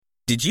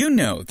Did you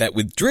know that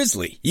with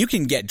Drizzly, you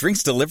can get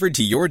drinks delivered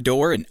to your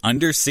door in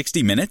under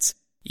 60 minutes?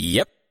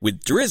 Yep.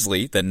 With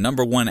Drizzly, the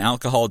 #1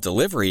 alcohol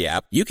delivery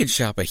app, you can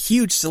shop a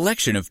huge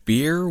selection of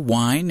beer,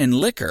 wine, and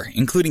liquor,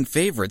 including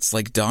favorites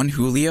like Don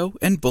Julio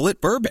and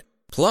Bullet Bourbon.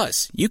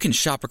 Plus, you can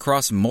shop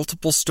across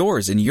multiple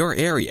stores in your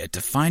area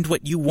to find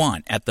what you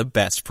want at the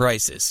best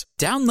prices.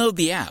 Download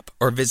the app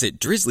or visit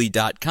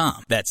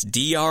drizzly.com. That's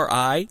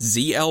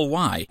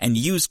DRIZLY and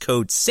use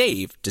code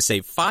SAVE to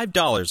save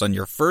 $5 on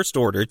your first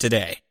order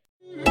today.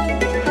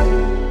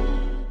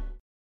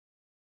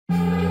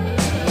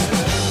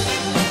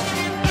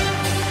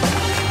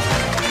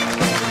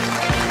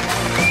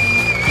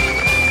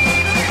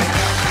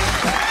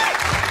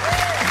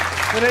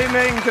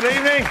 Good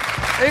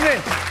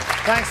evening.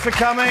 Thanks for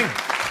coming.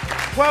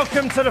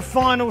 Welcome to the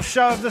final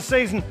show of the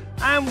season.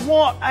 And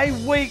what a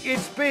week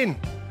it's been.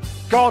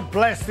 God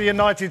bless the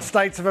United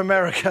States of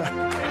America.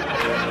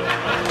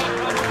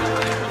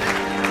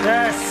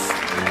 Yes.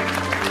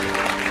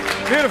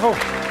 Beautiful.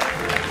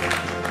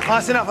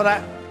 That's enough of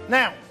that.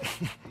 Now,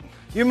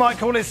 you might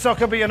call it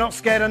soccer, but you're not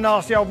scared of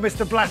nasty old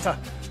Mr. Blatter.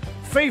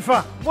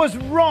 FIFA was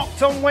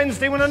rocked on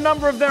Wednesday when a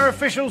number of their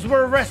officials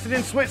were arrested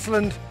in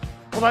Switzerland,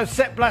 although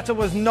Sepp Blatter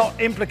was not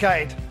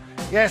implicated.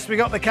 Yes, we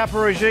got the Kappa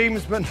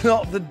regimes, but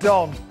not the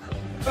Don.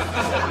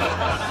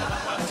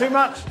 Too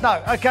much?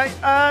 No, OK.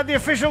 The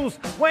officials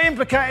were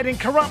implicated in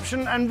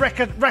corruption and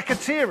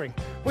racketeering,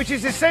 which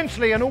is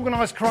essentially an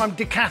organised crime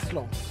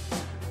decathlon.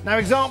 Now,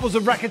 examples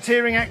of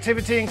racketeering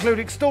activity include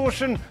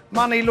extortion,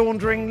 money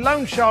laundering,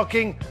 loan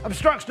sharking,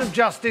 obstruction of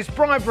justice,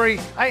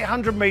 bribery,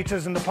 800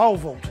 metres and the pole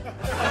vault.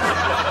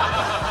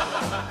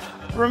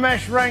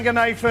 Romesh,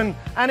 Ranganathan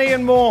and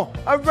Ian Moore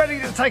are ready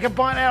to take a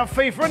bite out of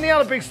FIFA and the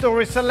other big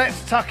stories, so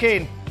let's tuck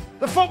in.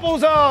 The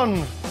football's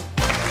on!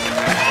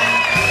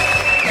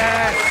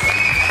 Yes.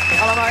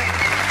 Hello,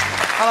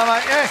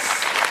 mate. Yes.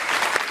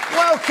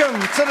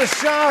 Welcome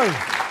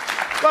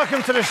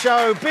to the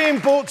show, being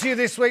brought to you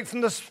this week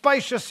from the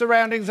spacious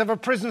surroundings of a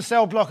prison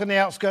cell block on the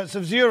outskirts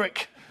of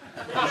Zurich.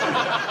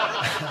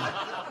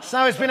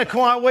 So it's been a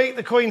quiet week.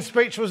 The Queen's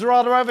speech was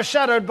rather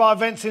overshadowed by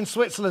events in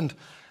Switzerland.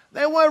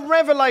 There were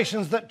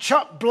revelations that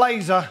Chuck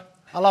Blazer,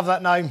 I love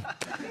that name,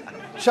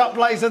 Chuck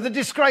Blazer, the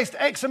disgraced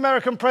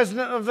ex-American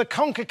president of the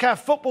CONCACAF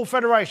Football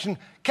Federation,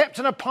 kept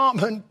an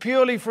apartment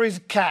purely for his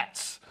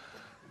cats.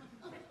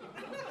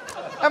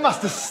 That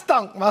must have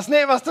stunk, mustn't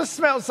it? It must have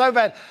smelled so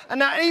bad. And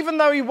now, even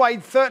though he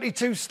weighed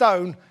 32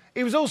 stone,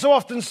 he was also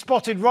often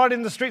spotted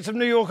riding the streets of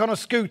New York on a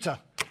scooter.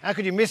 How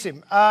could you miss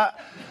him?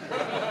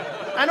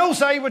 And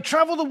also, he would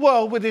travel the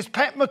world with his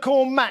pet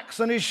macaw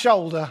Max on his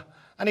shoulder.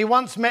 And he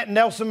once met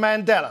Nelson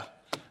Mandela,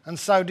 and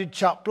so did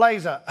Chuck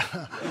Blazer. Because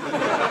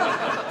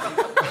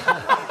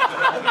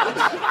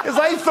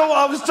they thought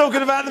I was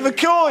talking about the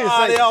macaw, you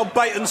see. The old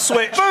bait and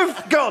switch.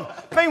 Boof, gone.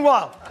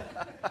 Meanwhile,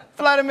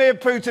 Vladimir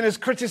Putin has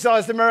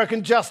criticised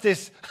American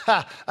justice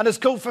and has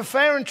called for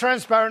fair and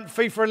transparent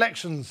FIFA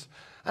elections.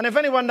 And if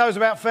anyone knows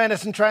about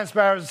fairness and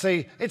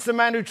transparency, it's the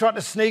man who tried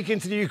to sneak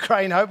into the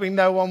Ukraine hoping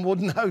no one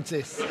would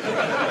notice.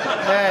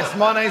 Yes,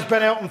 my name's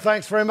Ben Elton.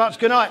 Thanks very much.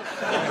 Good night.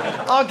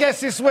 Our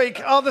guests this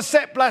week are the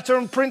Sepp Blatter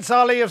and Prince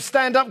Ali of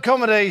stand-up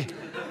comedy.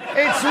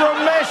 It's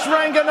Romesh,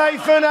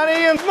 Ranganathan and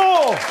Ian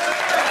Moore.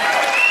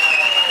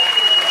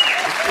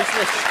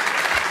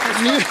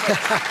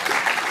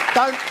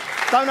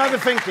 Don't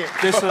overthink it.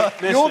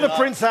 You're the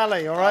Prince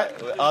Ali, all right?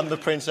 I'm the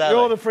Prince Ali.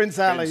 You're the Prince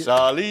Ali. Prince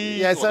Ali.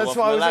 Yes, that's what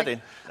I was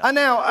thinking. And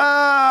now,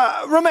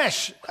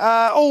 Romesh,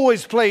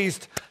 always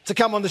pleased to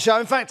come on the show.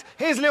 In fact,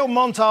 here's a little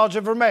montage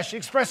of Romesh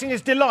expressing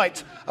his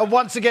delight at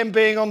once again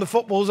being on The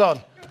Football's On.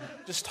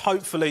 Just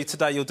hopefully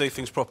today you'll do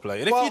things properly.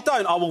 And if you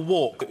don't, I will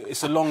walk.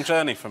 It's a long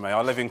journey for me.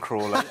 I live in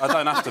Crawley. I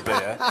don't have to be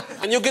here.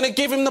 And you're going to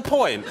give him the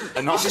point.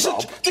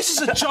 This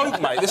is a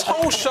joke, mate. This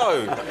whole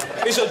show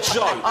is a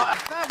joke.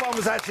 That one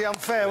was actually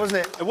unfair,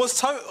 wasn't it? It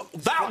was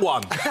that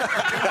one.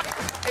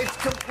 It's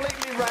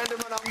completely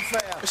random and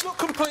unfair. It's not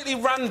completely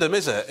random,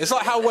 is it? It's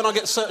like how when I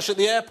get searched at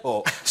the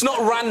airport. It's not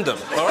random,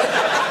 all right?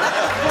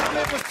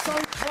 It was so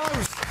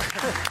close.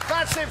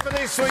 That's it for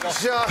this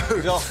week's show.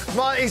 He's off.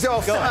 He's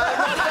off.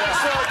 Thanks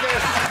for our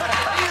guest.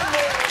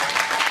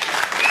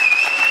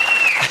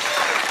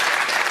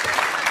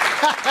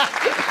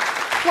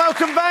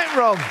 Welcome back,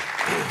 Rob.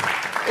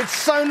 It's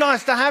so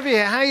nice to have you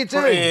here. How are you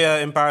doing? Pretty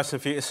embarrassing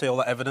for you to see all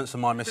that evidence of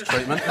my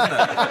mistreatment, isn't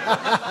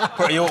it?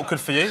 Pretty awkward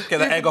for you. Get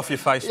the egg off your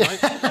face, mate.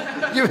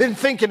 You've been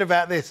thinking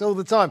about this all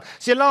the time.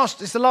 It's the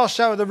last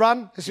show of the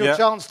run. It's your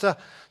chance to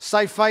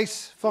save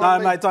face.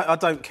 Finally. No, mate, I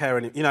don't care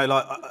any. You know,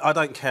 like I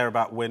don't care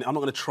about winning. I'm not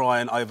going to try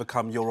and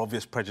overcome your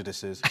obvious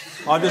prejudices.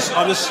 I'm just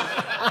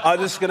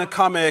going to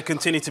come here,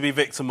 continue to be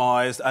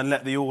victimised, and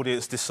let the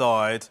audience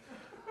decide.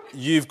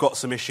 You've got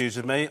some issues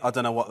with me. I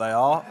don't know what they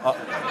are.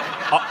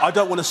 I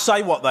don't want to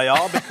say what they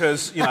are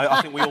because, you know,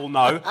 I think we all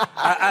know.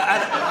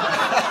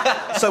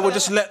 So we'll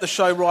just let the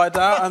show ride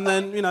out and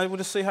then, you know, we'll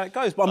just see how it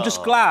goes. But I'm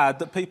just glad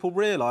that people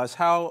realise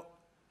how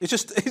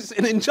it's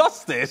an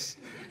injustice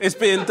is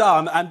being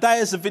done. And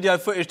there's the video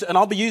footage, and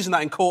I'll be using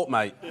that in court,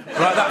 mate. Right,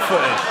 that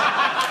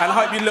footage. And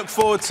I hope you look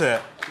forward to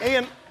it.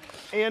 Ian,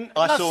 Ian.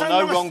 I saw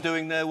no nice.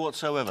 wrongdoing there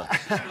whatsoever.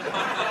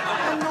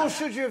 And nor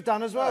should you have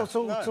done as well. It's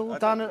all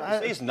done.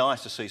 It's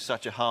nice to see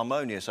such a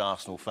harmonious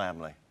Arsenal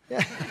family.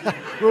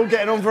 We're all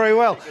getting on very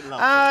well.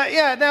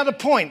 Now the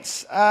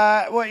points.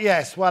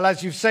 Well,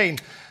 as you've seen,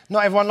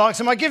 not everyone likes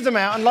them. I give them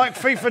out, and like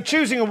FIFA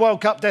choosing a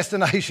World Cup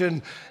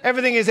destination,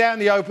 everything is out in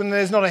the open and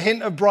there's not a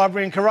hint of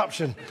bribery and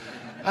corruption.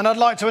 And I'd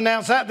like to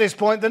announce at this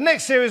point the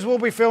next series will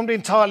be filmed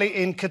entirely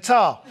in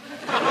Qatar.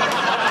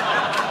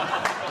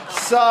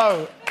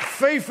 So,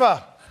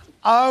 FIFA,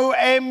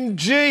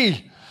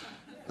 OMG.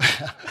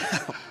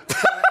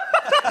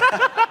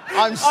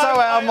 I'm so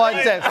out of my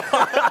depth.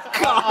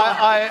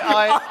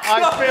 I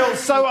feel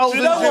so old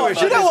and Jewish.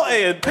 Do you know what,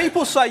 Ian?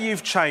 People say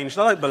you've changed.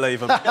 I don't believe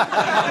them.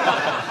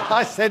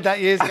 I said that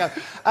years ago.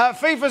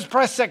 FIFA's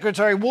press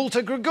secretary,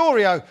 Walter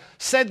Gregorio,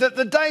 said that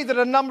the day that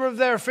a number of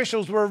their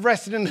officials were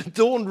arrested in the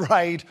Dawn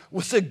raid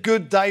was a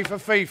good day for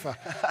FIFA.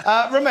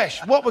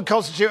 Romesh, what would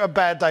constitute a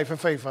bad day for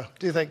FIFA,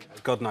 do you think?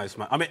 God knows,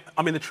 mate.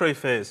 I mean, the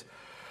truth is...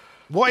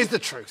 What is the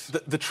truth?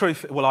 The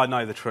truth... Well, I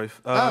know the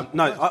truth.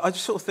 I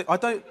just sort of think...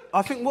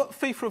 I think what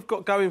FIFA have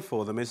got going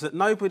for them is that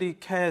nobody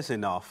cares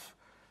enough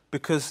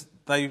because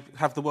they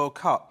have the World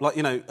Cup. Like,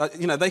 you know,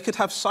 they could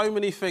have so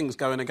many things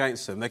going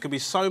against them. There could be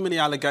so many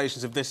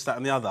allegations of this, that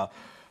and the other.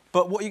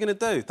 But what are you going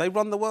to do? They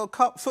run the World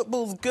Cup.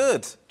 Football's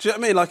good. Do you know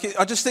what I mean? Like,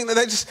 I just think that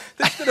they're just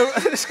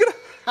going to...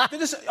 I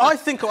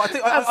think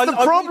that's the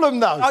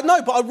problem, though. I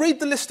know, but I read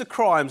the list of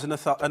crimes and the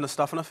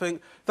stuff, and I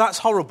think that's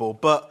horrible.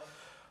 But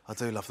I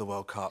do love the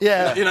World Cup.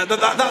 Yeah, you know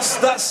that's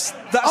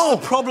the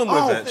problem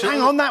with it.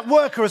 Hang on, that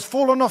worker has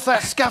fallen off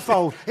that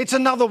scaffold. It's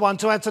another one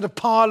to add to the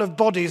pile of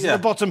bodies at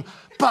the bottom.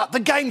 But the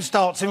game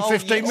starts in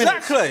 15 minutes.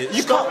 Exactly.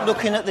 You stop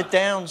looking at the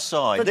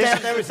downside.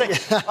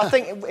 I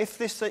think if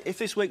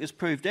this week has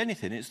proved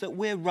anything, it's that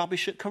we're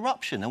rubbish at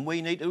corruption and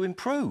we need to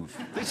improve.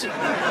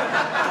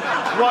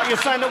 Right, you're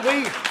saying that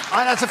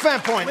that's a fair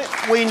point.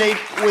 We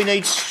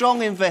need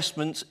strong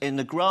investments in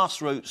the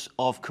grassroots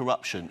of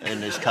corruption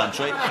in this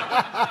country.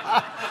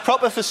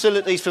 Proper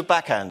facilities for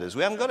backhanders.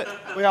 We haven't got it.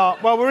 We are.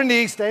 Well, we're in the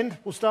East End.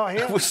 We'll start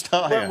here. We'll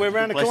start here. We're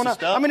around the corner.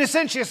 I mean,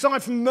 essentially,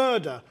 aside from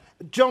murder,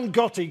 John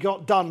Gotti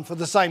got done for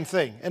the same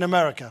thing in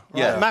America.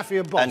 Right? Yeah.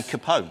 Mafia boss. And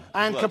Capone.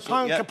 And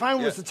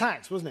Capone was the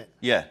tax, wasn't it?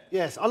 Yeah.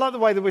 Yes. I like the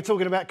way that we're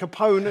talking about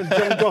Capone and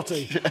John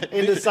Gotti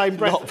in the same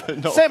breath.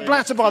 Not Sepp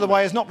Blatter, by the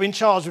way, has not been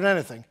charged with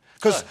anything.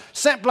 Because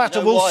Sepp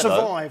Blatter will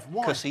survive.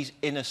 Why? Because he's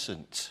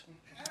innocent.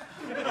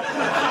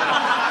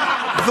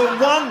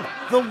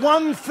 The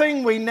one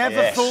thing we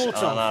never thought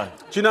of. Know.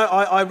 Do you know,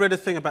 I read a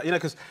thing about,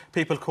 because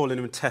people are calling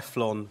him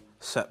Teflon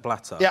Sepp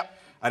Blatter. Yeah.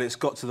 And it's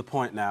got to the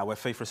point now where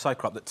FIFA is so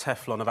corrupt that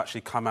Teflon have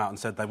actually come out and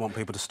said they want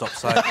people to stop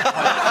saying it.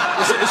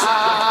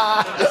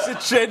 It's a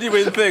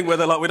genuine thing where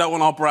they're like, we don't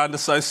want our brand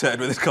associated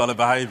with this kind of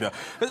behaviour.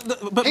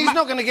 But he's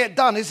not going to get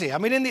done, is he? I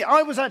mean,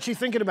 I was actually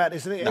thinking about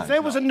this. If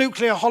there was a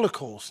nuclear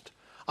holocaust,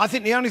 I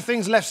think the only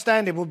things left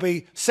standing would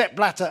be Sepp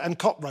Blatter and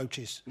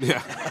cockroaches.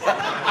 Yeah.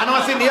 And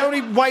I think the only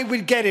way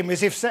we'd get him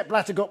is if Sepp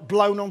Blatter got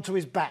blown onto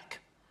his back.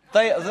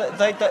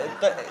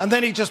 And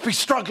then he'd just be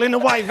struggling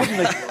away,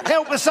 wouldn't he?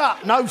 Help us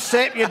up. No,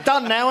 Sepp, you're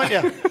done now, aren't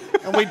you?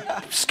 And we'd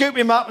scoop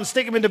him up and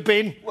stick him in the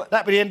bin.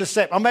 That'd be the end of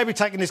Sepp. I may be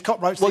taking this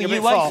cockroach thing a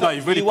bit far. No,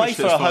 you've really pushed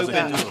it as far as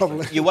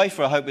UEFA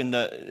are hoping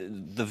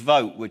that the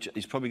vote, which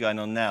is probably going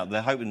on now,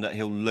 they're hoping that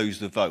he'll lose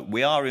the vote.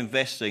 We are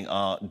investing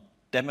our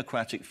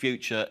democratic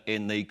future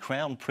in the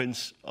Crown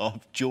Prince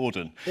of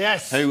Jordan.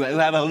 Yes. Who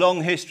have a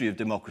long history of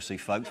democracy,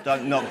 folks.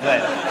 Don't knock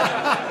them.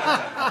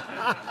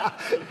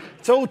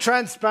 It's all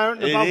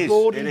transparent above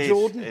board in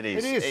Jordan. It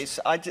is.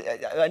 But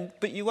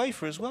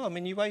UEFA as well. I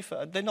mean,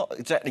 UEFA, they're not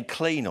exactly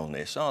clean on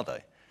this, are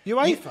they?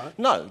 UEFA?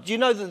 No. Do you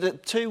know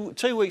that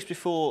 2 weeks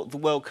before the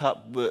World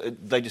Cup,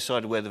 they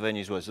decided where the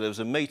venues were? So there was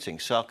a meeting.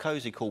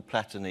 Sarkozy called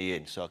Platini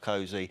in.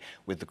 Sarkozy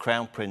with the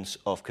Crown Prince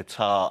of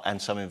Qatar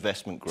and some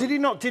investment group. Did he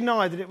not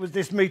deny that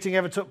this meeting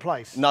ever took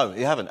place? No,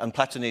 he haven't. And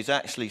Platini's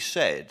actually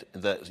said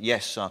that,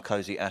 yes,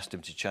 Sarkozy asked him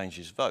to change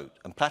his vote.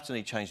 And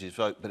Platini changed his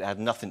vote, but it had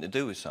nothing to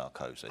do with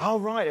Sarkozy. Oh,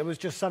 right. It was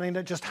just something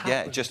that just happened.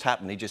 Yeah, it just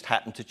happened. He just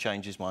happened to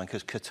change his mind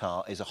because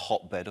Qatar is a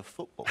hotbed of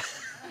football.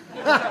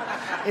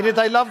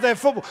 They love their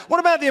football. What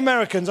about the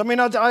Americans? I mean,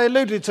 I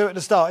alluded to it at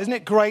the start. Isn't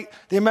it great?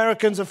 The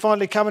Americans have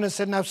finally come in and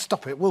said, no,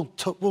 stop it. We'll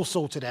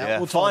sort it out. Yeah,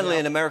 we'll finally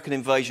an American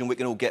invasion we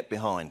can all get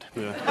behind.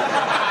 Yeah.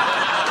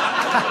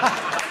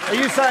 Are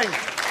you saying...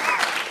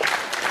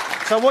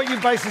 So what you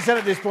basically said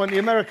at this point, the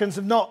Americans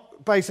have not...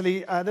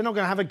 Basically, they're not going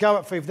to have a go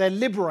at FIFA. They're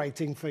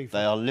liberating FIFA.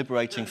 They are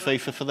liberating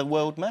FIFA for the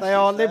world matches. They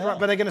are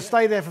but they're going to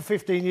stay there for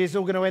 15 years. It's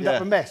all going to end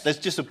up a mess. There's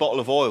just a bottle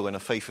of oil in a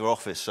FIFA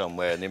office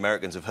somewhere, and the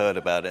Americans have heard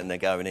about it, and they're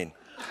going in.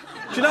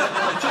 Do you know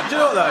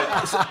what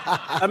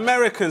though?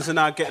 Americans are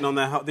now getting on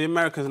their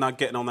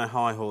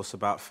high horse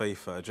about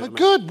FIFA. Do you know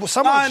what I mean? Good. Well,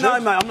 someone should. No,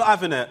 mate, I'm not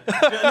having it.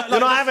 You're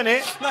not having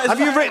it? Have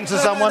you written to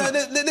someone?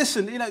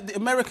 Listen, the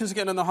Americans are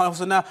getting on their high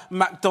horse, and now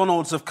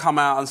McDonald's have come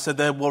out and said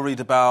they're worried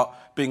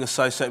about being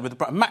associated with the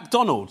brand.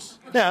 McDonald's.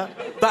 Yeah.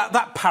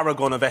 That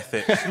paragon of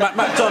ethics.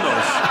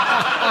 McDonald's.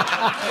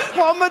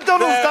 What have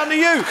McDonald's done to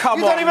you? Come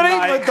you don't on, even eat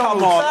mate,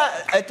 McDonald's.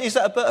 come on. Is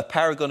that a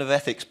paragon of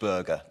ethics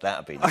burger?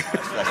 That'd be nice.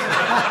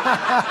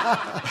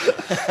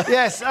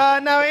 Yes,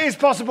 no, it is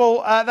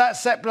possible that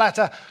Sepp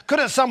Blatter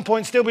could at some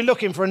point still be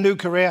looking for a new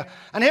career.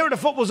 And here at the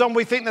Football Zone,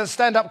 we think that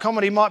stand-up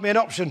comedy might be an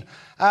option.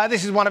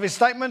 This is one of his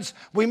statements.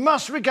 We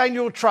must regain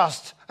your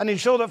trust and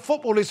ensure that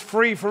football is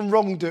free from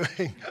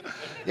wrongdoing.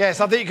 Yes,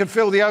 I think you can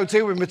fill the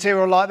O2 with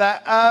material like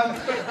that.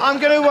 I'm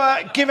going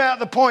to give out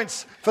the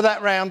points for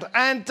that round.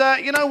 And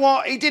you know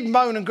what? He did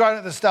moan and groan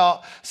at the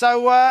start.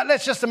 So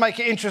let's just to make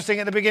it interesting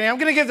at the beginning, I'm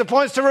going to give the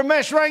points to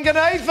Romesh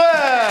Ranganathan.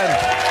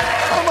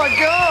 Oh, my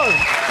God.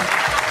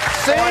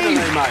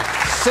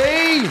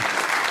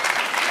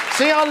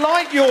 See, I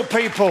like your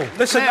people.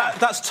 Listen,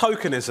 that's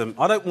tokenism.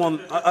 I don't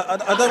want. I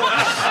don't.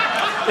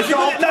 If you're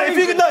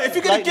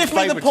going to give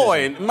me the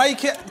point,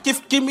 make it.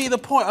 Give me the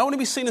point. I want to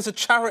be seen as a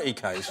charity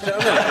case. Do you know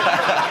what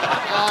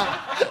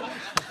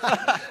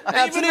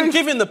I mean? Even in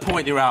giving the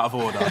point, you're out of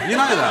order. You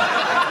know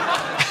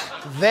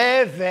that.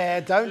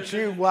 There. Don't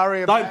you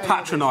worry about it. Don't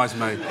patronise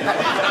me.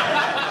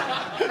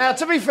 Now,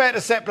 to be fair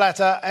to Sepp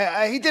Blatter,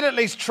 he did at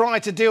least try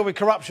to deal with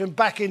corruption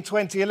back in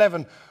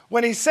 2011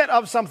 when he set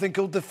up something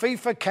called the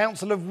FIFA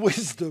Council of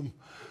Wisdom.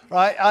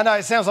 Right? I know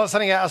it sounds like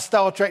something out of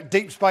Star Trek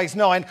Deep Space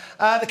Nine.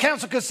 The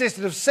council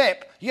consisted of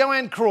Sepp,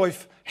 Johan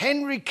Cruyff,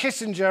 Henry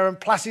Kissinger and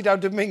Placido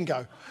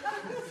Domingo.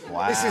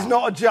 Wow. This is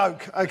not a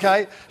joke,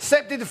 OK?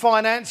 Sepp did the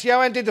finance,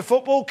 Johan did the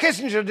football,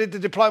 Kissinger did the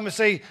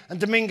diplomacy and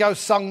Domingo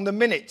sung the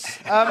minutes.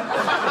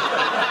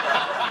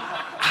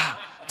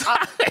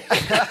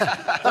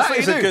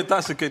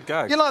 That's a good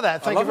gag. You like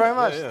that? Thank you very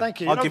much. Yeah. Thank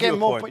you. I'll give you a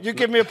point. You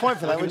give me a point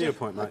for that, would you? I'll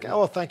give you a point, mate. Okay.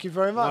 Oh, thank you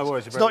very much. No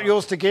worries. It's not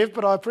yours to give,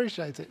 but I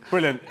appreciate it.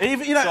 Brilliant.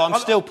 So I'm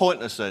still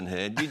pointless then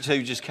here. You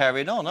two just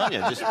carrying on, aren't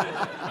you?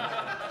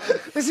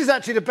 This is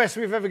actually the best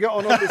we've ever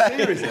got on this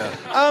series.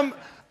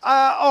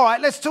 All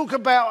right, let's talk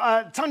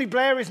about Tony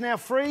Blair is now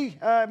free,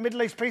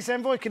 Middle East peace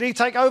envoy. Can he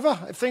take over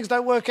if things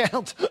don't work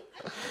out?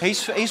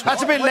 He's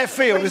That's a bit left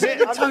field, is it?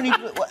 Tony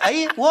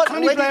Blair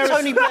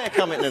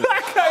come into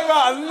That came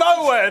out of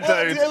nowhere,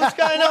 dude. What's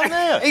going on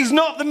there? He's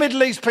not the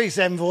Middle East peace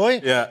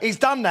envoy. Yeah. He's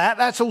done that.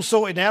 That's all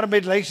sorted now. The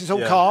Middle East is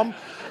all calm.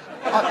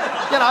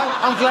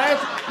 I'm glad.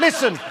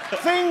 Listen,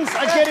 things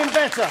are getting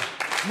better.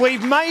 We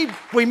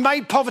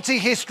made poverty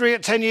history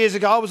at 10 years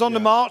ago. I was on the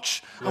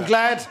march. I'm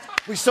glad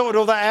we sorted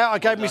all that out. I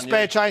gave me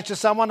spare change to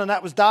someone and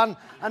that was done.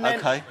 And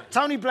then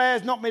Tony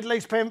Blair's not Middle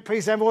East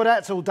peace envoy.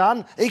 That's all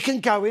done. He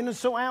can go in and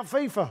sort out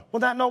FIFA. Will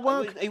that not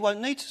work? He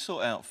won't need to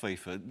sort out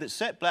FIFA.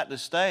 Sepp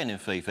Blatter's staying in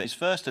FIFA. His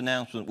first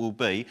announcement will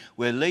be,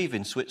 we're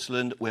leaving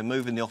Switzerland, we're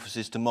moving the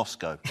offices to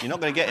Moscow. You're not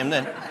going to get him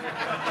then.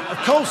 Of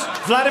course,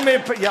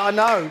 Vladimir... Yeah, I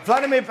know.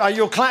 Vladimir...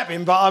 you're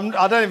clapping, but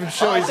I don't even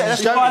sure he's...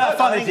 That's quite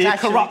funny, do you?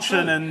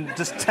 Corruption and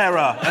just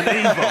terror and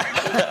evil.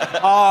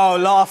 Oh,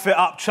 laugh it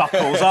up,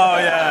 Chuckles. Oh,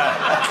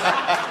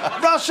 yeah.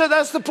 Russia,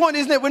 that's the point,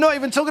 isn't it? We're not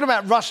even talking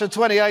about Russia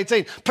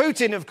 2018.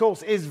 Putin, of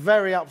course, is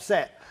very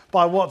upset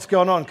by what's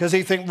gone on because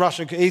he thinks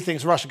Russia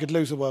could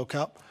lose the World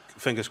Cup.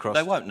 Fingers crossed.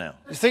 They won't now.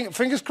 You think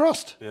fingers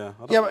crossed? Yeah.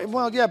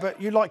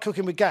 But you like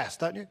cooking with gas,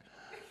 don't you?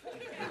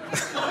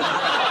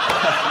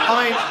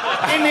 I mean,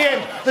 in the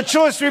end, the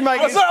choice we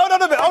make is... Hold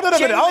on a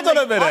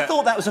minute. I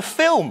thought that was a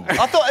film.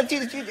 I thought... Do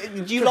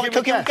you like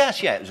cooking with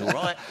gas? Yeah, it was all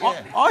right.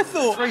 Yeah. I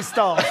thought... 3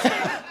 stars.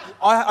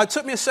 It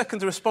took me a second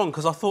to respond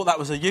because I thought that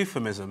was a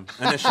euphemism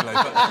initially,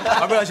 but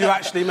I realised you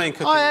actually mean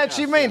cooking. I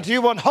actually mean, do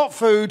you want hot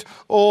food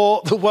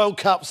or the World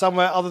Cup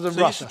somewhere other than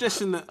Russia? So you're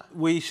suggesting that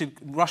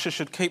Russia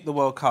should keep the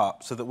World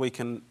Cup so that we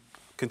can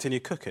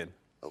continue cooking?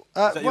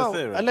 Is that your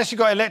theory? Unless you've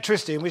got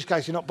electricity, in which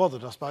case you're not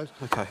bothered, I suppose.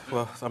 OK,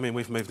 well, I mean,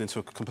 we've moved into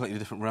a completely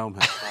different realm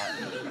here.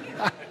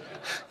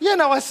 Yeah,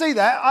 no, I see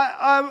that.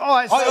 All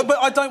right, so... But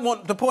I don't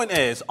want... The point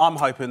is, I'm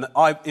hoping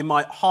that... in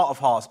my heart of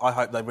hearts, I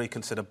hope they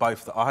reconsider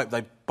both. I hope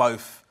they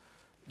both...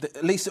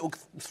 At least it will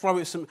throw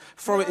it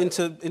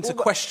into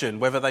question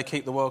whether they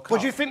keep the World Cup.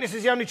 Well, do you think this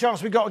is the only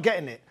chance we've got of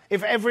getting it?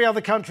 If every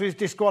other country is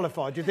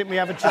disqualified, do you think we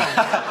have a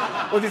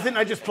chance? Or do you think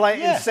they just play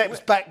it in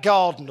Sepp's back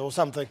garden or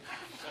something?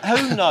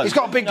 Who knows? He's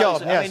got a big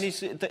garden,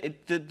 yes. I mean,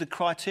 the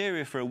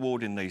criteria for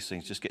awarding these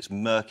things just gets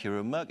murkier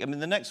and murkier. I mean,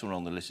 the next one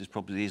on the list is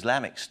probably the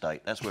Islamic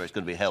State. That's where it's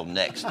going to be held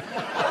next.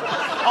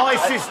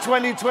 ISIS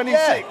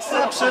 2026?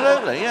 Yeah,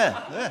 absolutely,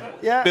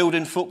 yeah.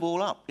 Building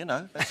football up, you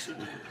know.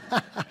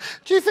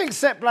 Do you think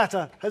Sepp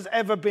Blatter has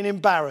ever been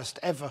embarrassed,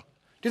 ever?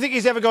 Do you think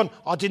he's ever gone,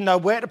 I didn't know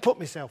where to put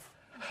myself?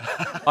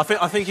 I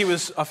think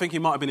he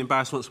might have been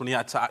embarrassed once when he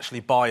had to actually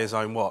buy his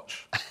own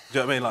watch. Do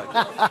you know what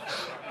I mean?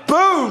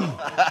 Boom!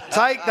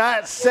 Take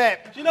that,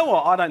 Sepp. Do you know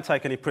what? I don't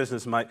take any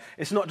prisoners, mate.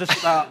 It's not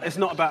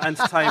about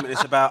entertainment.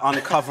 It's about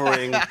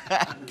uncovering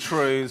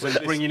truths and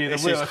bringing you the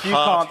this real. is If you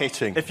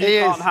hard-hitting. If you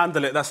can't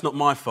handle it, that's not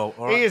my fault.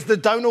 All right? He is the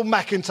Donald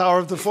McIntyre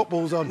of the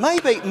football zone.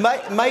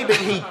 Maybe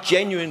he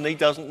genuinely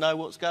doesn't know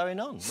what's going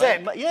on.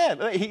 Sepp.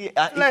 He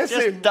Bless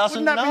just him.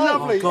 doesn't Wouldn't that be know.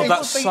 lovely? Oh, God, He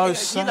that's would so be-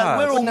 sad. You know,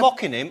 we're all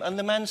mocking him, and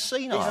the man's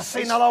senile. He's a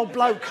senile old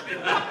bloke.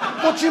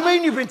 What do you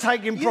mean you've been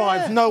taking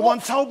bribes? No one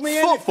told me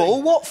anything.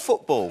 Football? What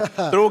football?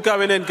 They're all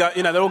going in,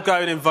 they're all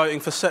going in voting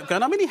for Sepp.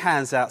 Going, I mean, he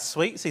hands out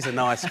sweets. He's a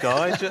nice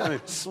guy. Do you know what I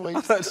mean?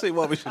 Sweets. I don't see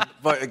why we should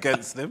vote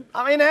against him.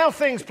 I mean, how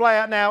things play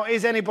out now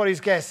is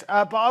anybody's guess.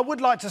 But I would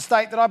like to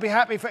state that I'd be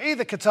happy for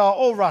either Qatar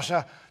or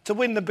Russia to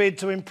win the bid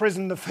to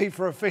imprison the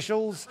FIFA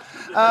officials.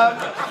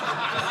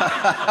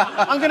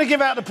 I'm going to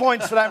give out the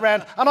points for that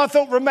round. And I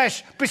thought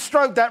Romesh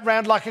bestrode that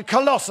round like a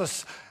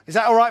colossus. Is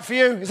that all right for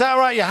you? Is that all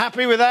right? You're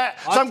happy with that?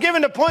 So I'm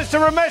giving the points to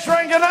Romesh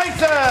Ranganathan.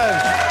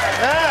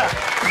 Yeah.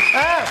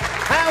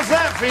 How's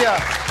that for you?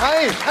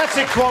 Hey, that's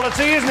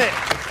equality, isn't it?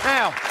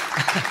 How?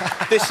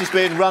 This is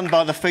being run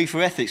by the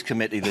FIFA Ethics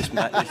Committee, this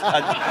match.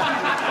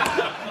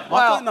 I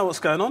don't know what's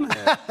going on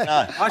here. No.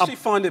 I actually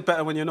find it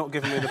better when you're not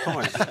giving me the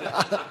points.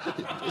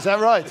 Is that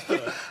right?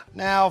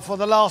 Now, for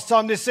the last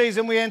time this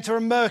season, we enter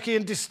a murky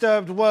and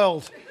disturbed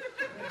world.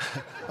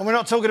 And we're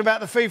not talking about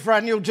the FIFA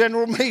annual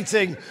general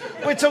meeting.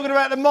 We're talking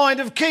about the mind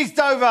of Keith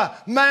Dover,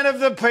 man of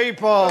the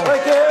people.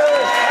 Thank you.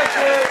 Thank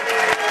you.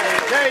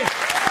 Keith.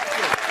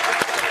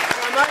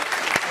 Hello, mate.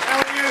 How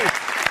are you?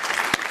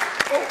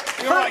 Oh,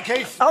 you all right,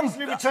 Keith?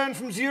 Recently returned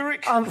from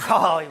Zurich?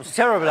 It was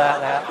terrible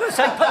out there.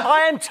 So, but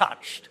I am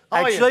touched,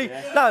 actually.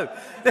 Yeah. No,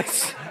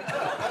 this...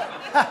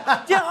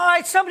 Yeah, I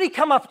had somebody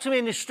come up to me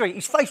in the street.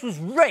 His face was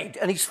red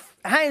and his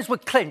hands were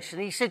clenched.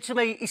 And he said to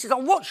me, I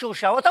watch your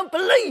show. I don't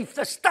believe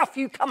the stuff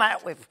you come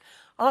out with.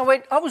 And I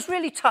went, I was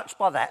really touched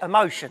by that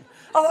emotion.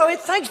 I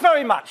went, thanks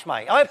very much,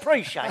 mate. I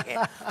appreciate it.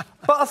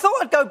 But I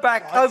thought I'd go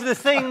back over the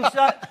things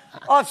that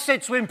I've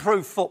said to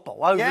improve football.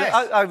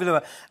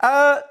 Over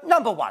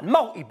number one,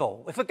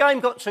 multi-ball. If a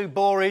game got too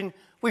boring,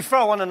 we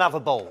throw on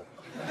another ball.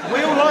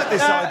 We all like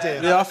this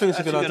idea. Yeah, I think it's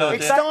a good idea.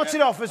 It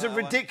started off as a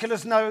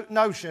ridiculous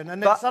notion,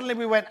 and then suddenly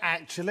we went,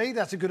 actually,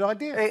 that's a good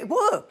idea. It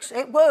works.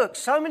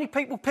 So many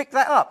people pick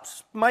that up.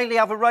 Mainly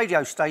other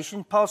radio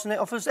stations passing it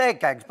off as air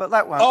gags, but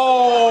that won't.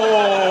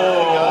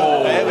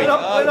 Oh! There we go.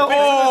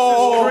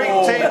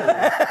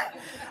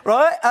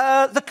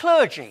 Right, the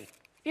clergy.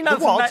 You know,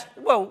 The what?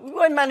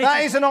 when managers...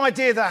 That is an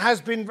idea that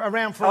has been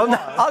around for a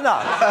while. I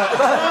know.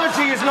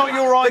 Clergy is not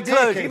your idea,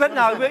 Clergy, Keith. but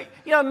no,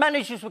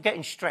 managers were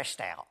getting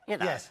stressed out, you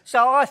know. Yes.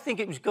 So I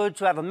think it was good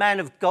to have a man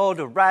of God,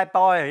 a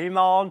rabbi, an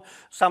imam,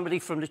 somebody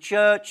from the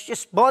church,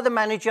 just by the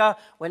manager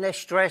when they're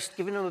stressed,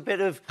 giving them a bit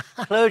of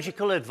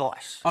clerical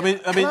advice. I mean,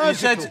 you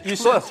said.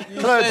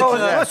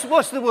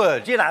 What's the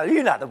word? You know the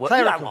word.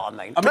 You know what I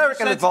mean.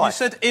 Clerical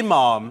advice. You said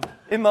imam.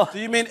 Imam. Do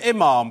you mean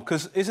imam?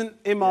 Because isn't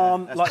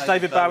imam like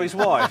David Bowie's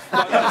wife?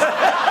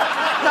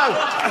 No,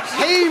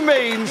 he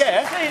means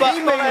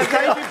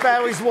David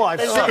Bowie's wife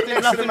sitting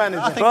next to the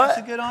manager. I think that's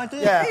a good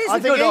idea. Yeah, It is I a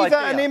think good either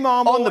idea. an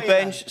imam On or the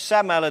bench,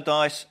 Sam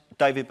Allardyce,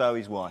 David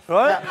Bowie's wife.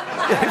 Right?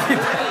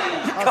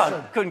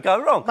 Couldn't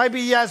go wrong.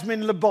 Maybe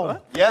Yasmin Le Bon.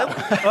 Yeah.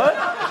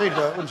 She'd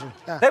work, wouldn't she?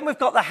 Yeah. Then we've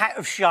got the hat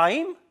of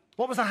shame.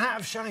 What was the hat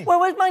of shame?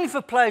 Well, it's mainly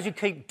for players who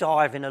keep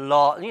diving a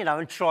lot,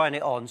 and trying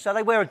it on. So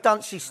they wear a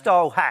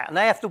Duncy-style hat, and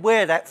they have to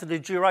wear that for the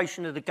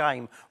duration of the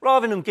game,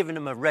 rather than giving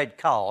them a red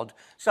card.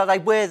 So they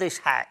wear this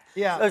hat,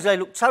 as they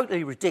look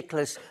totally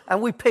ridiculous,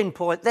 and we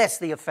pinpoint that's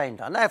the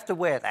offender, and they have to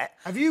wear that.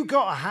 Have you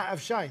got a hat of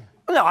shame?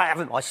 No, I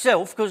haven't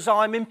myself, because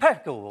I'm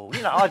impeccable.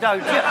 I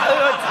don't...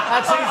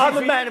 I'm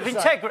a man of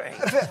integrity.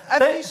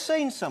 Have you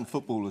seen some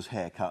footballers'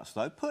 haircuts,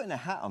 though? Putting a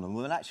hat on them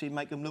will actually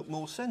make them look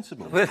more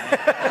sensible.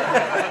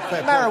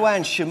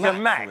 Marouane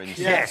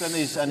Chamakh, for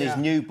instance, and his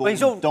newborn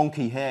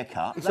donkey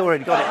haircut. He's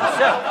already got it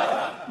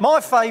himself.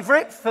 My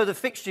favourite for the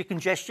fixture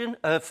congestion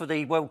for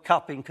the World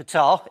Cup in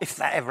Qatar, if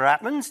that ever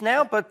happens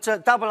now, but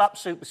Double Up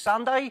Super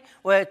Sunday,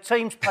 where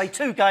teams play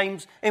 2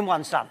 games in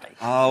one Sunday.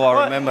 Oh,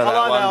 I remember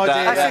that one.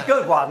 That's a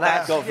good one.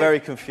 That got very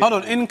confusing.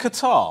 Hold on, in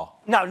Qatar?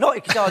 No, not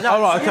in Qatar. No,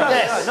 Oh, right, okay.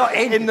 Yes, not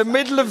in the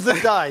middle of the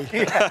day.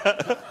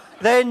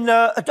 Then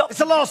It's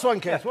the last one,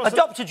 Keith.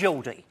 adopt a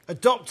Geordie.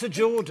 Adopt a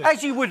Geordie.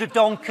 As you would a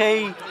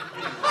donkey,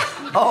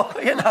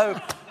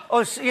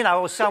 or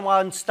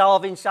someone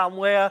starving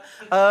somewhere.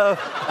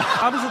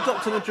 How does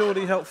adopting a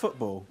Geordie help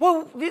football?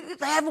 Well, they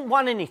haven't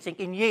won anything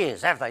in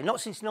years, have they?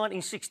 Not since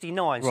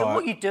 1969. So Right.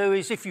 what you do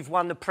is, if you've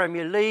won the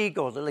Premier League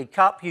or the League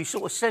Cup, you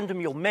sort of send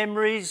them your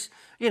memories,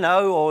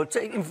 or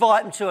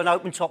invite them to an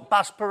open-top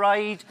bus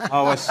parade.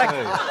 Oh, I see.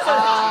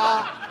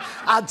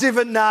 I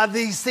didn't know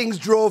these things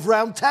drove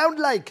round town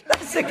like.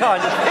 That's the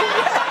kind of thing.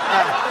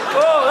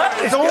 Oh, that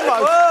is It's almost. good.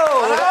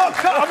 Whoa.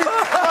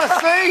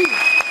 See?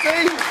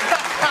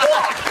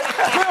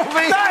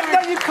 No,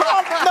 you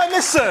can't. No,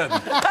 listen.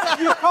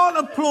 You can't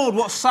applaud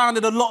what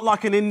sounded a lot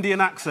like an Indian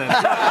accent.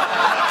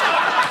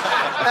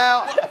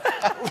 Now,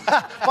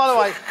 by the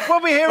way, we'll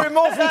be hearing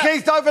more from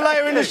Keith Dover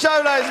later in the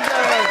show, ladies and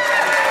gentlemen.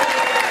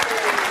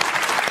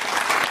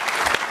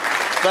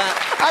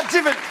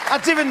 I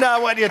didn't know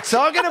what you're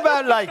talking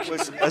about, like.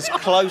 That's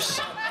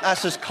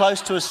as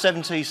close to a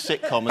 70s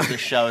sitcom as this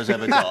show has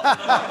ever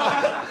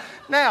got.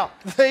 Now,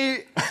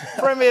 the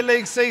Premier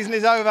League season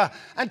is over,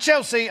 and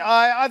Chelsea,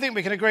 I think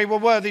we can agree, were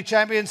worthy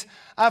champions.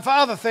 For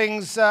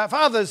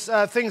others,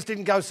 things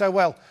didn't go so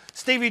well.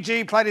 Stevie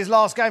G played his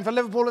last game for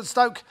Liverpool at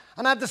Stoke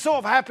and had the sort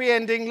of happy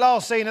ending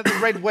last seen at the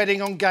Red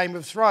Wedding on Game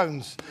of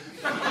Thrones.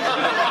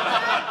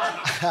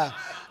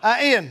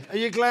 Ian, are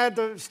you glad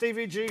the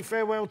Stevie G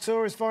farewell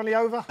tour is finally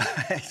over?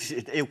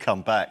 He'll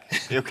come back.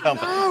 He'll come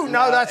back.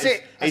 No, that's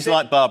it. He's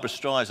like Barbara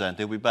Streisand.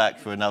 He'll be back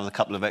for another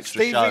couple of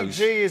extra shows.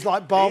 Stevie G is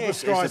like Barbara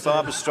Streisand. It's the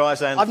Barbara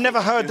Streisand. I've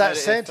never heard that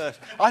said.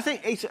 I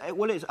think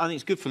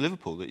it's good for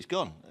Liverpool that he's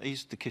gone.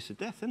 He's the kiss of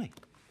death, isn't he?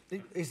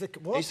 He's the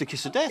what? He's the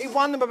kiss of death. He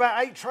won them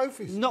about 8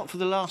 trophies. Not for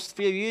the last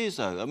few years,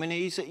 though. I mean,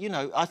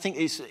 I think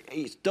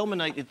he's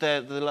dominated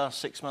the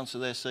last 6 months of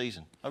their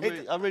season. I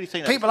really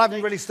think people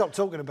haven't really stopped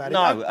talking about it.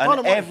 No,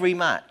 and every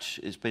match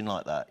has been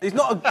like that. He's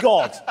not a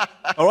god,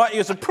 all right? He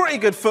was a pretty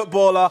good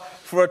footballer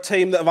for a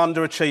team that have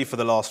underachieved for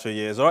the last few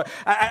years, all right?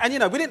 And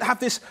we didn't have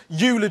this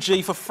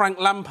eulogy for Frank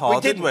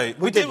Lampard, did we?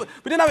 We didn't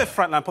have it for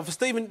Frank Lampard. For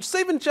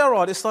Steven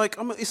Gerrard, it's like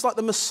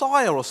the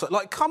Messiah or something.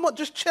 Like, come on,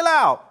 just chill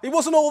out. He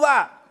wasn't all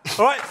that.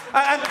 All right?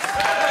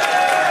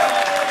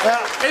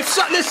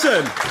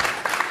 Listen,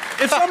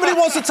 if somebody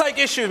wants to take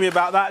issue with me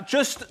about that,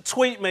 just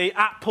tweet me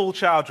at Paul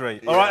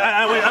Chowdhury, all right?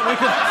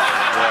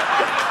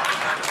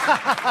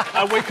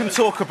 And we can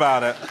talk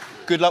about it.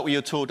 Good luck with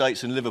your tour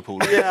dates in Liverpool.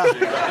 Yeah.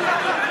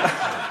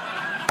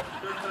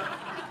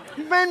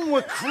 Men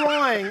were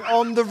crying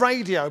on the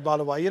radio, by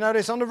the way. You know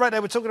this? On the radio,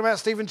 they were talking about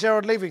Steven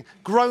Gerrard leaving.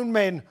 Grown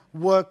men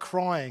were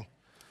crying.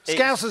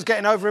 Scousers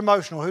getting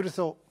over-emotional. Who'd have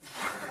thought?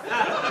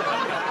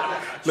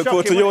 Look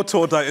forward to your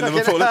tour date in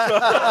Liverpool. Me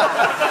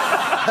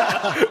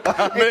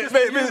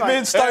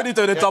and Stoney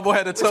doing a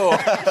double-header tour.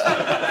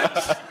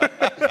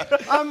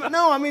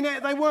 No, I mean,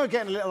 they were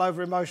getting a little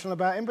over-emotional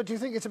about him, but do you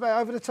think it's about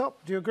over the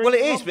top? Do you agree? Well,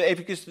 it is,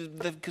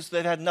 because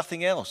they've had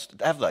nothing else,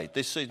 have they?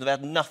 This season, they've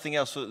had nothing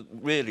else,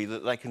 really,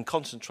 that they can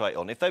concentrate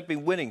on. If they'd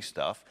been winning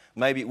stuff,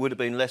 maybe it would have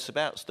been less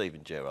about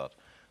Steven Gerrard.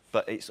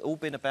 But it's all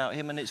been about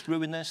him, and it's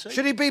ruined their season.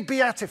 Should he be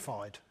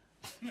beatified?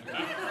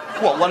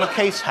 What, one of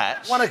Keith's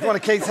hats? One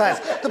of Keith's hats.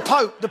 The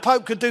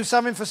Pope could do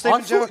something for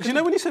Steven Gerrard. Do you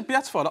know when you said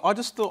beatified, I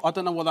just thought, I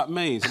don't know what that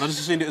means. And I just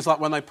assumed it was like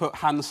when they put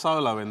Han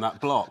Solo in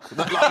that block.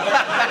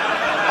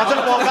 I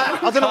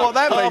don't know what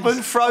that means.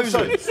 Carbon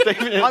frozen.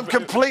 I'm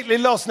completely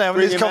lost now in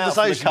this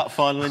conversation. The cup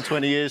final in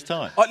 20 years'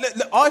 time.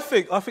 I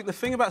think the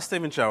thing about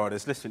Steven Gerrard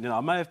is, listen,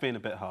 I may have been a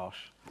bit harsh.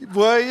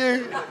 Were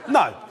you?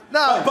 No.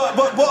 No.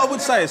 But what I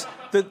would say is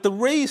that the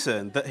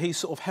reason that he's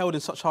sort of held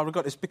in such high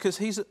regard is because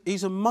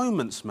he's a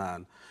moments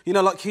man.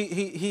 Like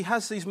he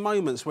has these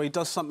moments where he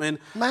does something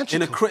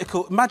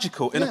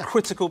magical in a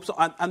critical,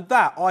 and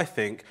that, I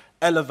think,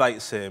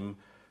 elevates him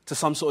to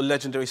some sort of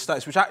legendary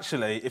status, which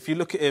actually, if you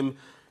look at him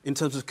in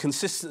terms of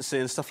consistency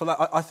and stuff like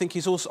that, I think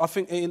he's also... I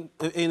think Ian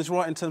is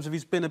right in terms of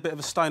he's been a bit of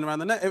a stone around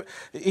the net.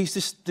 He's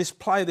this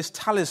player, this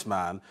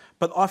talisman,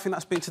 but I think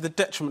that's been to the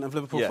detriment of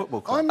Liverpool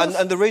Football Club.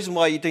 And the reason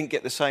why you didn't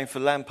get the same for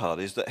Lampard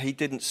is that he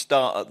didn't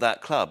start at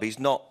that club. He's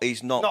not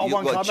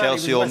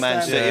Chelsea or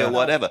Man City or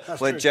whatever,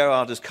 where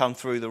Gerrard has come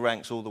through the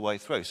ranks all the way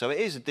through. So it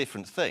is a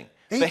different thing.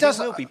 He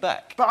will be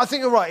back. But I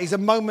think you're right, he's a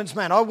moments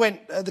man. I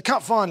went the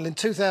cup final in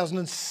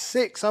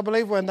 2006, I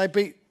believe, when they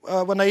beat...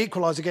 when they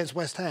equalised against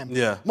West Ham.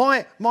 Yeah.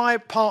 My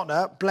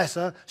partner, bless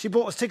her, she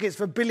bought us tickets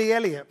for Billy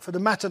Elliot for the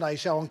matinee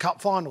show on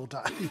Cup Final Day.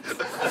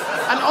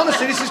 And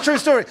honestly, this is a true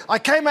story. I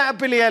came out of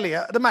Billy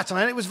Elliot at the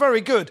matinee and it was very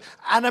good.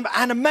 And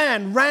a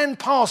man ran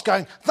past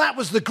going, "That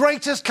was the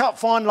greatest Cup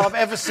Final I've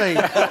ever seen."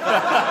 And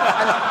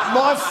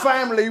my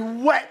family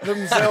wet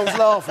themselves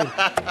laughing.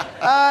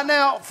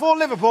 Now, for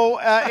Liverpool,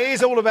 it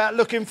is all about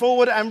looking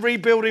forward and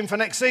rebuilding for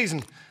next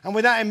season. And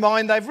with that in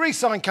mind, they've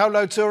re-signed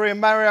Kolo Touré and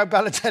Mario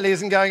Balotelli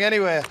isn't going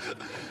anywhere.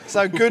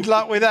 So good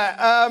luck with that.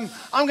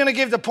 I'm going to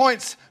give the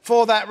points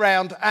for that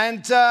round.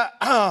 And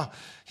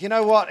you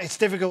know what? It's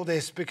difficult,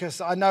 this, because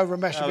I know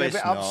Romesh will be a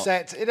bit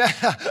upset.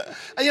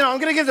 I'm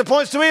going to give the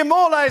points to Ian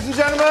Moore, ladies and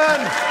gentlemen.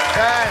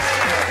 Yes.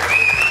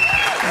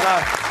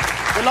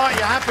 Good luck.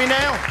 You're happy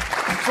now?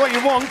 That's what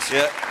you want.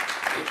 Yeah.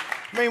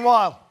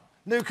 Meanwhile,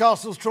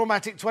 Newcastle's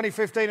traumatic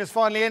 2015 has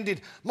finally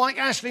ended. Mike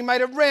Ashley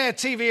made a rare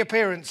TV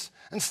appearance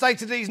and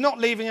stated that he's not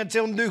leaving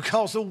until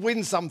Newcastle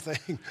wins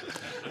something.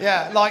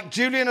 Yeah, like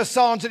Julian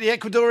Assange at the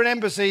Ecuadorian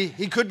embassy,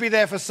 he could be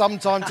there for some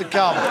time to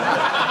come.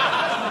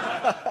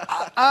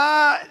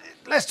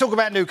 Let's talk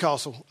about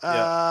Newcastle.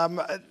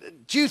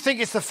 Do you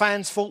think it's the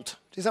fans' fault?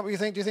 Is that what you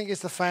think? Do you think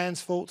it's the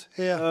fans' fault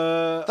here?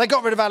 They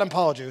got rid of Alan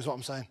Pardew, is what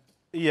I'm saying.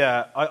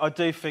 Yeah, I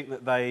do think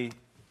that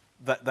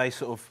they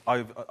sort of...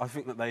 I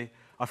think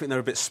they're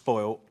a bit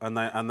spoilt, and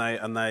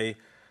they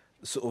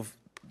sort of...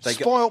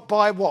 Spoilt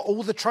by what?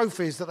 All the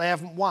trophies that they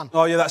haven't won?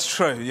 Oh, yeah, that's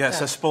true. Yeah,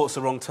 so spoilt's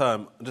the wrong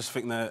term. I just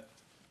think they're...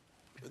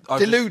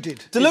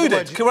 Deluded.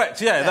 Deluded,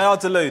 correct, yeah, they are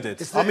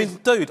deluded. I mean,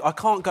 dude, I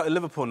can't go to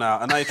Liverpool now,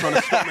 and they're trying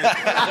to stop me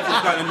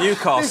from going to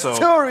Newcastle. This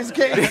tour is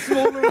getting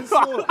smaller and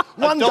smaller.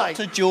 One day.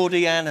 Dr.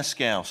 Geordie and a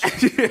Scouse.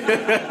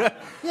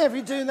 Yeah, if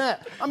you're doing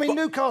that. I mean,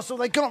 Newcastle,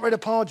 they got rid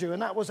of Pardew,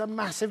 and that was a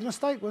massive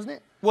mistake, wasn't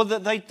it? Well,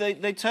 they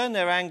turned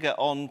their anger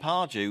on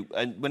Pardew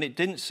and when it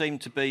didn't seem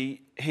to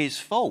be his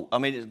fault. I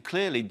mean,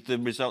 clearly the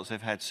results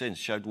they've had since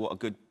showed what a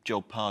good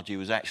job Pardew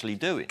was actually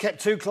doing.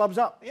 Kept 2 clubs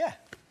up. Yeah.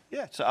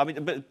 Yeah, so I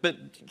mean, but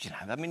you know,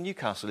 I mean,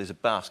 Newcastle is a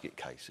basket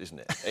case, isn't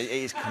it? It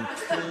is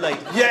complete.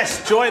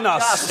 Yes, join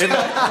us. Join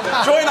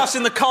us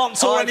in the Can't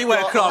Tour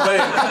Anywhere Club.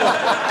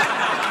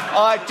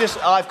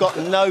 I've got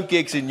no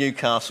gigs in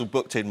Newcastle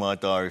booked in my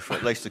diary for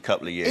at least a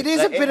couple of years. It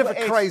is a bit of a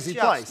crazy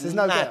place. There's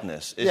no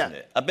madness, doubt. Isn't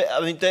it? I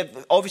mean, they're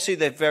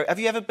very. Have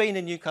you ever been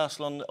in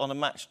Newcastle on a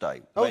match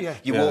day? Oh yeah.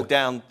 You walk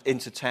down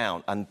into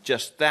town and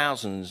just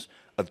thousands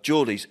of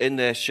Geordies in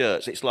their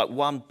shirts. It's like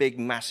one big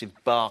massive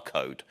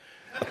barcode.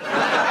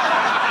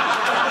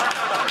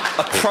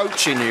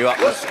 Approaching you up,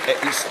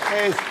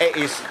 it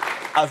is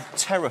a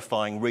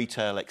terrifying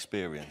retail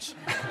experience.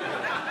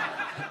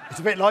 It's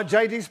a bit like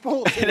JD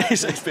Sports. It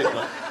is a bit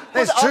like...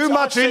 There's too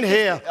much in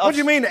here. What do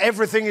you mean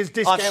everything is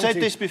discounted? I've said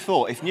this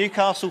before. If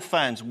Newcastle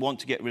fans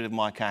want to get rid of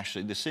Mike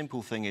Ashley, the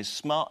simple thing is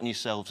smarten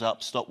yourselves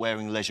up, stop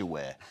wearing leisure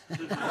wear.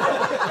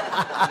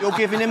 You're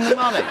giving him the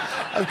money.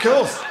 Of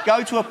course.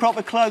 Go to a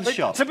proper clothes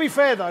shop. To be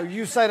fair, though,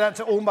 you say that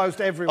to almost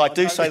everyone. I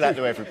do say that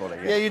to everybody.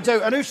 Yeah, you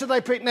do. And who should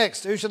they pick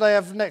next? Who should they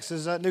have next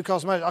as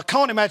Newcastle manager? I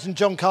can't imagine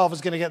John Carver's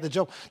going to get the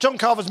job. John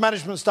Carver's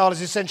management style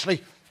is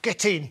essentially...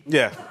 Get in.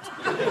 Yeah.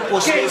 Well,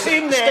 Get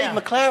in there.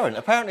 Steve McLaren.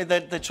 Apparently,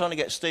 they're trying to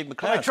get Steve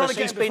McLaren. They're trying to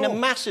get he's been a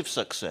massive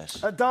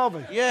success at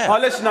Derby. Yeah. I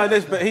listen, no,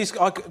 this, but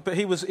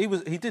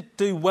he did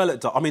do well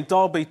at Derby. I mean,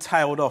 Derby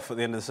tailed off at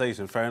the end of the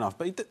season. Fair enough,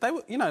 but he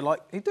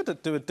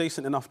did do a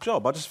decent enough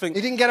job. I just think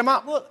he didn't get him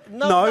up. Well,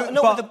 not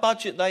with the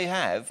budget they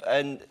have,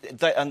 and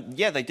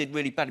they did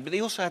really badly. But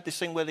they also had this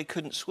thing where they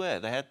couldn't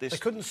swear. They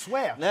couldn't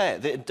swear. Yeah,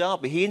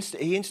 Derby. He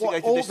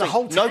instigated this the thing.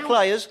 Whole no town?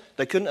 players.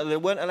 They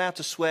weren't allowed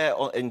to swear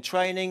in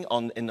training,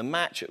 in the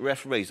match, at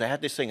referees. They had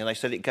this thing, and they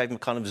said it gave them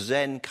kind of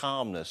zen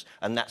calmness,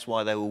 and that's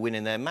why they were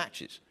winning their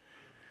matches.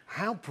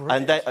 How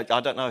brilliant! And I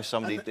don't know if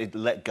somebody did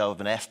let go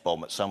of an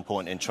F-bomb at some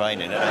point in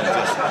training,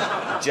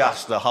 and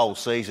just the whole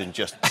season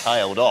just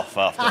tailed off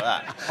after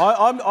that.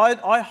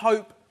 I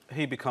hope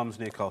he becomes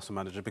Newcastle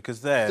manager, because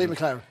then Steve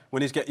McLaren.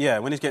 when he's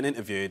getting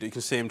interviewed, you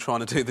can see him trying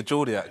to do the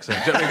Geordie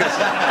accent. Do you know what I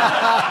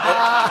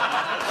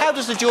mean? How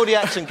does the Geordie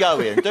accent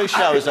go, Ian? Do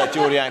show us that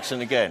Geordie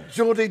accent again.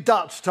 Geordie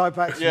Dutch type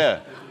accent. Yeah.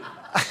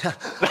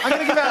 I'm going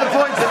to give out the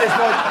points at this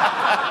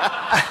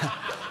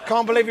point.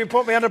 Can't believe you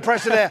put me under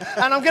pressure there.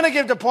 And I'm going to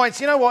give the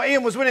points. You know what?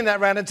 Ian was winning that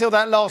round until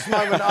that last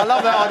moment. I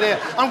love that idea.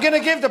 I'm going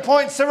to give the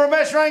points to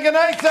Romesh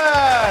Ranganathan.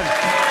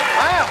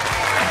 Wow.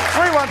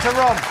 3-1 to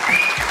Rom.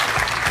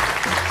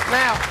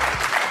 Now,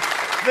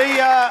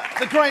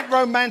 the great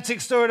romantic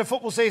story of the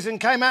football season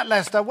came at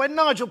Leicester when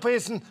Nigel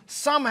Pearson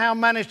somehow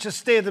managed to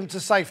steer them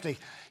to safety.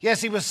 Yes,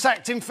 he was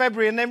sacked in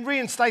February and then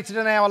reinstated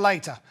an hour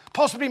later,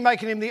 possibly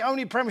making him the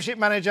only Premiership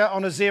manager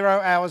on a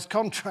 0-hours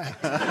contract.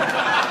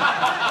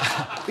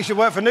 He should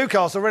work for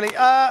Newcastle, really.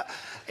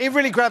 He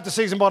really grabbed the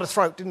season by the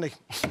throat, didn't he?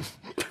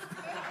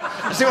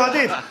 You see what I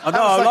did?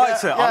 I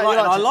liked it.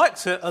 I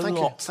liked it a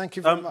lot. Thank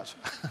you very much.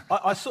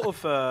 I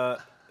sort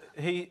of...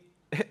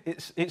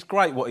 It's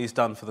great what he's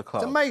done for the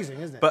club. It's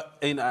amazing, isn't it? But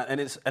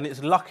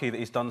it's lucky that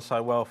he's done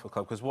so well for the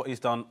club, because what he's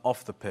done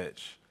off the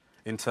pitch,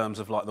 in terms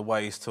of like the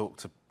way he's talked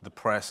to the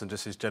press and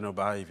just his general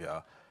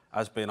behaviour,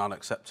 has been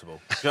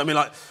unacceptable. Do you know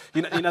what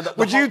I mean? Like, you know.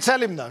 Would you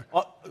tell him though?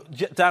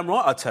 Damn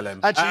right, I'd tell him.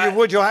 Actually, you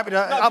would. You're happy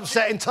to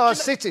upset entire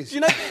cities. You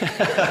know,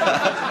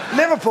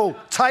 Liverpool,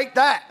 take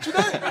that.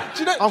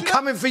 I'm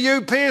coming for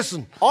you,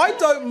 Pearson. I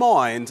don't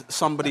mind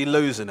somebody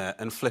losing it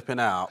and flipping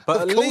out, but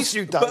Of at course least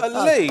you don't. But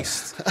at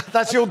least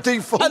that's your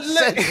default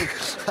setting.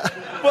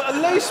 But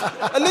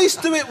at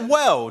least do it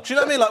well. Do you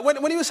know what I mean?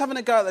 Like when he was having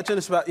a go at that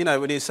journalist about, you know,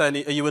 when he was saying,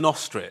 "Are you an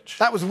ostrich?"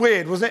 That was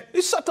weird, wasn't it?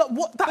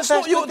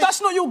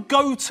 That's not your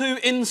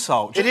go-to insult.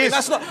 It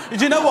is. Do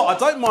you know what? I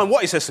don't mind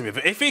what he says to me,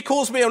 but if he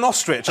calls me an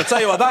ostrich, I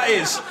tell you what,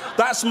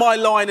 that's my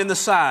line in the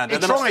sand,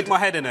 and then I'll stick my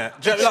head in it.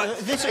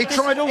 He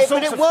tried all sorts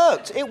but it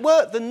worked. It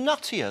worked. The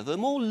nuttier, the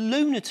more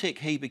lunatic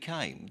he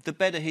became, the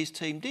better his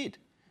team did.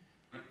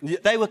 Yeah.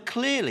 They were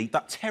clearly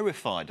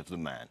terrified of the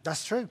man.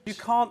 That's true. You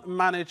can't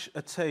manage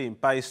a team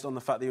based on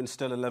the fact that you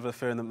instill a level of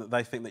fear in them that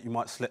they think that you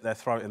might slit their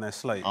throat in their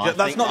sleep. It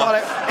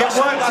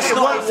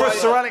worked for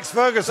Sir Alex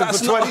Ferguson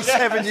for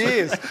 27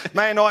 years.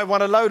 Man United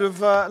won a load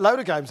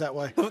of games that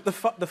way.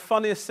 The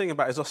funniest thing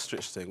about his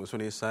ostrich thing was when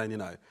he was saying, you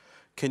know,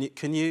 can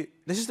you?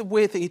 This is the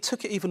weird thing. He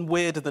took it even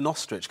weirder than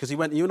ostrich, because he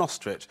went, "Are you an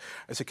ostrich?"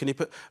 I said, "Can you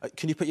put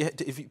your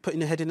head? If you put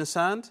your head in the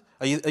sand,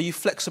 are you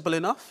flexible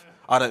enough?"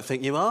 "I don't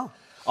think you are."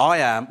 "I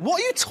am."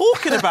 "What are you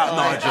talking about,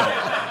 Nigel?"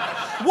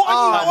 What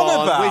are you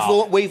on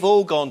about? We've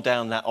all gone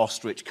down that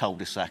ostrich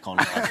cul-de-sac on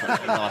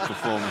our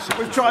performance.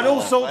 We've tried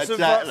all sorts of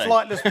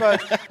flightless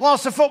birds.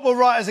 Whilst the football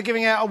writers are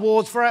giving out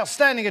awards for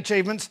outstanding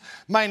achievements,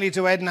 mainly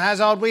to Eden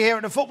Hazard, we here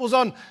at the Football's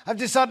On have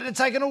decided to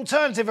take an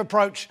alternative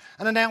approach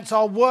and announce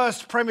our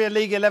worst Premier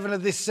League 11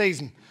 of this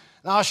season.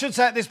 Now, I should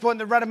say at this point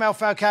that Radamel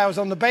Falcao is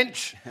on the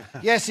bench.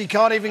 Yes, he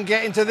can't even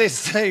get into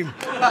this team.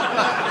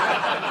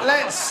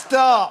 Let's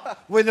start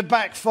with the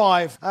back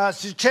five.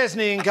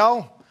 Chesney in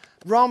goal.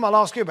 Rom, I'll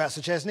ask you about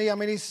Sir Chesney. I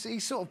mean,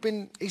 he's sort of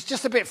been... He's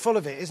just a bit full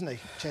of it, isn't he,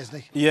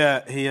 Chesney?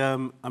 Yeah,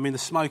 I mean, the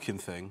smoking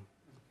thing...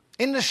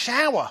 In the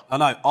shower? I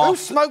know. Who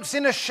smokes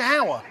in a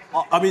shower?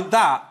 I mean,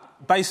 that...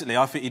 Basically,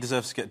 I think he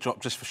deserves to get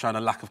dropped just for showing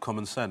a lack of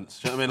common sense.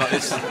 Do you know what I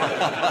mean?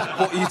 Like,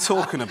 what are you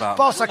talking about?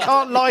 Boss, I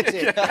can't light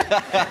it.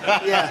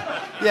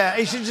 Yeah,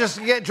 he should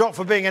just get dropped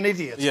for being an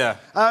idiot. Yeah.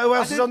 Who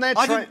else is on there?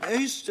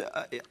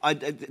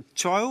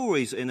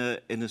 Traore's in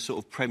a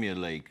sort of Premier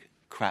League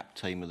crap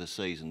team of the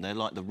season. They're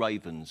like the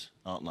Ravens,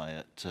 aren't they,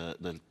 at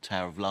the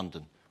Tower of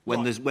London?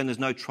 When there's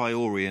no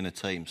Traore in a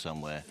team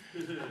somewhere,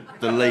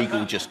 the league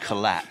will just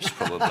collapse,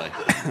 probably.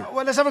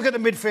 Well, let's have a look at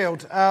the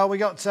midfield. We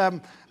got...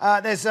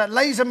 there's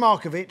Lazer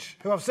Markovic,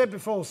 who I've said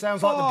before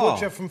sounds like the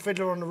butcher from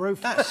Fiddler on the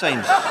Roof. That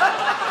seems...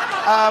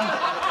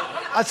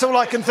 That's all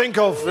I can think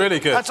of. Really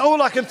good. That's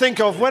all I can think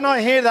of. When I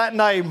hear that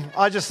name,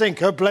 I just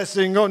think, a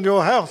blessing on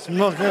your house.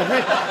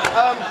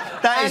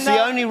 That is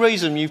the only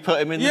reason you put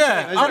him in the team.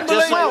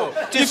 Unbelievable.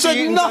 Just so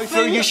you can go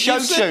through your show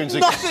tunes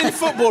again. Nothing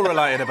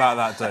football-related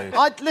about that dude.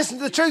 Listen,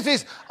 the truth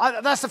is,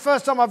 that's the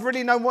first time I've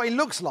really known what he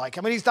looks like.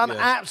 I mean, he's done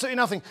absolutely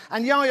nothing.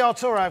 And Yaya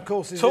Toure, of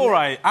course, is...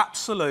 Toure,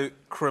 absolute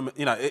criminal.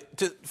 You know,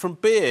 from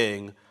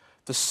being...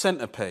 the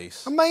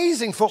centrepiece.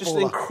 Amazing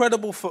footballer. Just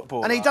incredible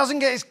footballer. And he doesn't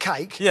get his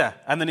cake. Yeah,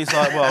 and then he's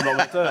like, well, I'm not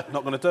going to do it.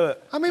 Not going to do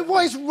it. I mean,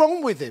 what is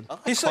wrong with him? I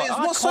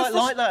quite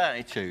like that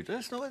attitude.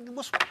 What's wrong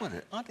with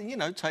it?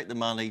 Take the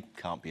money,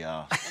 can't be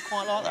arsed. I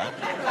quite like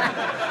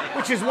that.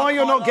 Which is why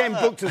you're not getting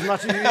booked as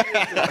much as you used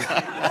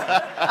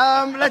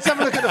to. Let's have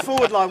a look at the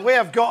forward line. We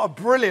have got a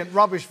brilliant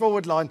rubbish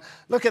forward line.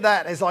 Look at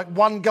that. There's like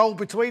one goal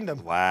between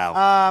them.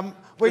 Wow.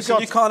 You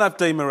can't have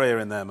Di Maria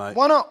in there, mate.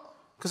 Why not?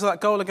 Because of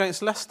that goal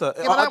against Leicester.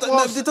 Yeah, but that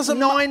was it doesn't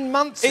 9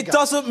 months ago. It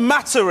doesn't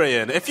matter,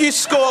 Ian. If you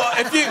score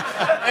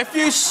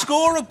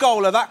a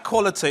goal of that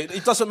quality,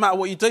 it doesn't matter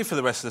what you do for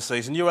the rest of the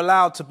season. You're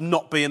allowed to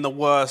not be in the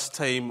worst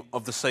team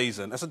of the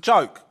season. That's a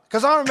joke.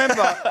 Because I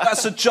remember...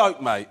 That's a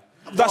joke, mate.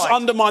 That's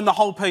undermined the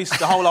whole piece,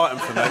 the whole item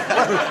for me.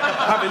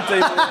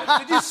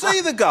 Did you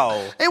see the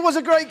goal? It was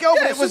a great goal,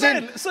 but it was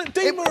in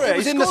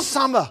the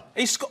summer.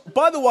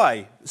 By the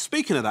way,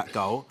 speaking of that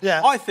goal,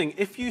 yeah. I think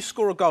if you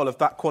score a goal of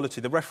that quality,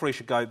 the referee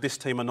should go, this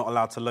team are not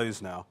allowed to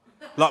lose now.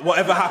 Like,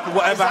 whatever happens...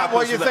 Is that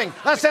what you think?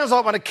 That sounds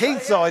like one of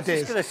Keith's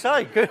ideas. I was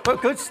going to say,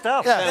 good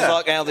stuff. Yeah. Sounds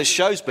like how this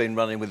show's been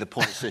running with the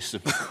point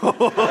system.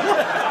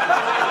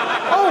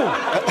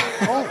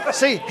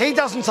 See, he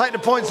doesn't take the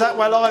points that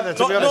well either,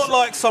 to be honest. Not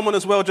like someone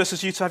as well dressed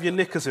as you to have your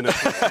knickers in it.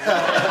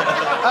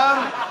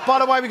 By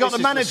the way, we got the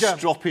manager. This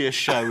is the stroppiest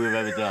show we've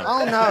ever done.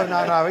 Oh,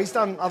 no. He's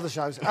done other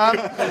shows. We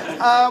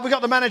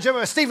got the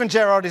manager. Stephen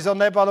Gerrard is on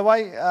there, by the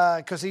way,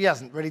 because he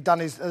hasn't really done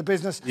his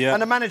business. Yeah.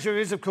 And the manager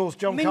is, of course,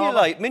 John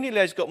Carver.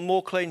 Mignolet's got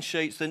more clean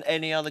sheets than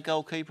any other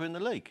goalkeeper in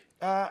the league.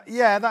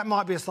 Yeah, that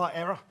might be a slight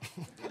error.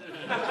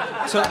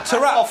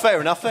 Oh,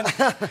 fair enough then.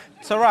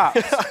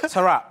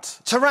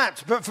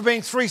 Tarat, but for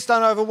being 3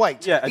 stone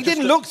overweight. Yeah, he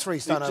didn't look 3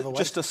 stone overweight.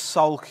 Just a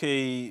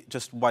sulky,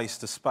 just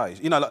waste of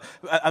space. You know, like,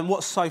 and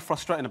what's so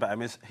frustrating about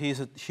him is he's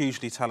a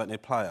hugely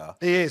talented player.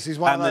 He is. He's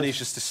one of those. And then he's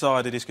just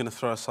decided he's going to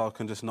throw a sulk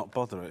and just not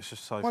bother. It's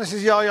just so. Well, this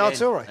is Yaya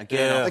Toure.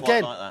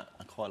 Again. I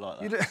quite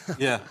like that.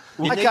 Yeah.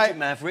 You need your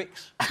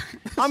Mavericks.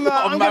 I'm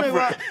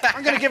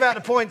going to give out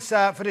the points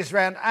for this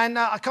round, and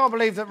I can't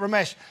believe that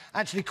Romesh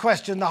actually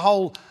questioned the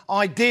whole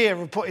idea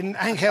of putting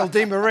Angel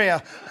Di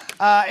Maria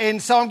in.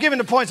 So I'm giving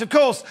the points, of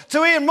course,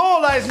 to Ian Moore,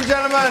 ladies and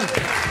gentlemen.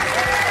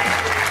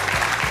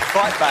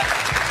 Fight back.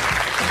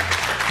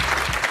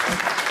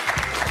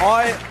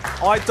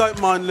 I don't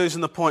mind losing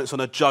the points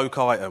on a joke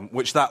item,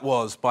 which that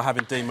was by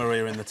having Di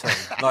Maria in the team.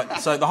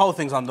 So the whole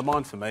thing's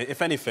undermined for me.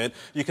 If anything,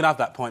 you can have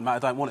that point, mate. I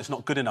don't want it. It's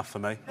not good enough for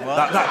me.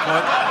 That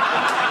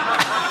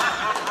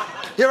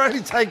point. You're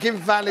only taking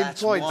valid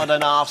points. What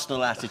an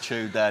Arsenal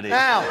attitude that is.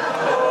 Now.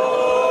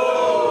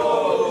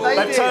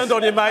 They've turned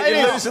on you, mate.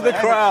 You're losing the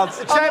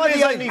crowds. I'm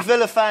the only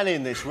Villa fan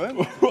in this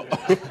room.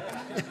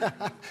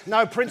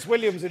 No, Prince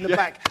William's in the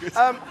back.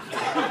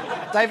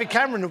 David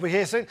Cameron will be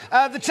here soon.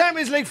 The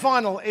Champions League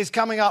final is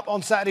coming up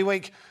on Saturday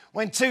week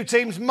when 2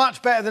 teams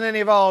much better than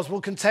any of ours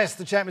will contest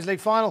the Champions League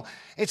final.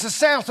 It's a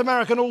South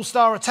American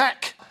all-star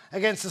attack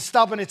against a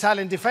stubborn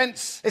Italian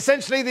defence.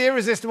 Essentially, the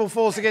irresistible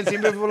force against the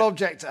immovable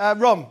object.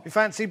 Rom, you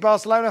fancy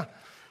Barcelona?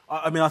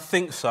 I mean, I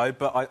think so,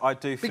 but I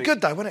do think... Be good,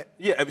 though, wouldn't it?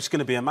 Yeah, it's going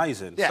to be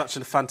amazing. Yeah. Such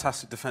a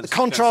fantastic defence. The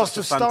contrast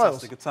of styles.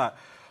 Fantastic attack.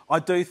 I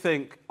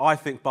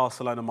think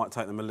Barcelona might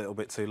take them a little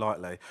bit too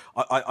lightly.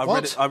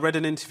 I read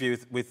an interview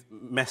with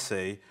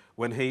Messi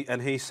when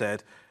he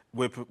said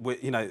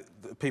you know,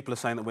 people are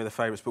saying that we're the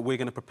favourites, but we're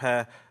going to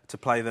prepare to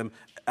play them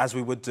as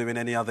we would do in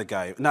any other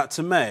game. Now,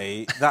 to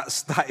me,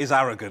 that is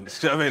arrogance.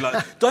 Do you know what I mean?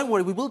 Like, don't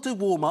worry, we will do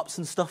warm-ups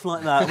and stuff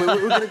like that. We're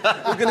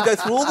going to go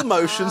through all the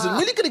motions and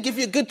really going to give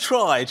you a good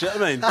try. Do you know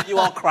what I mean? But you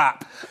are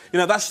crap. You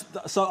know,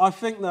 so I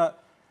think that.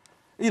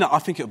 You know, I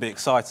think it'll be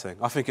exciting.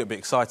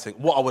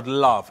 What I would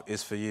love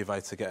is for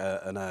Juve to get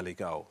an early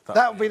goal.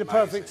 That would be the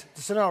perfect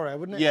scenario,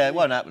 wouldn't it? Yeah, it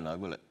won't happen though,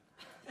 will it?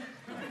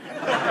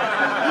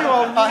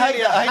 I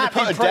hate to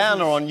put a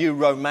downer on you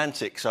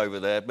romantics over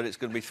there, but it's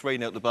going to be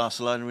 3-0 to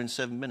Barcelona in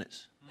 7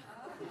 minutes.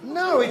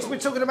 No, we're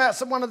talking about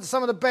some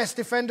of the best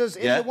defenders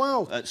in the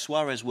world.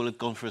 Suarez will have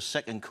gone for a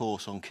second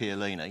course on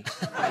Chiellini.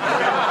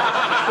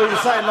 We were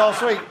saying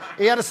last week,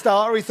 he had a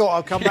starter, he thought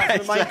I'd come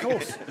back to the main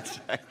course.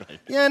 Exactly.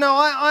 Yeah, no,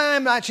 I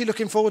am actually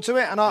looking forward to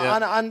it, and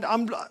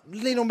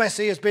Lionel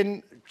Messi has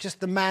been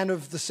just the man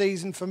of the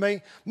season for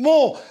me.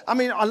 I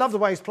mean, I love the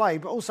way he's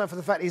played, but also for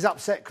the fact he's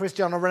upset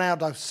Cristiano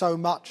Ronaldo so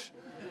much.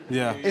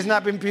 Yeah. Isn't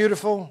that been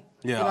beautiful?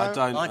 Yeah, you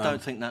know? I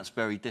don't think that's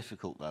very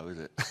difficult, though, is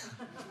it?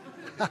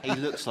 He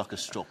looks like a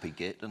stroppy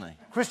git, doesn't he?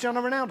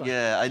 Cristiano Ronaldo?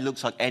 Yeah, it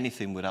looks like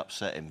anything would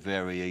upset him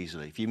very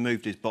easily. If you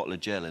moved his bottle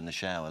of gel in the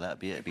shower, that'd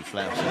be it. It'd be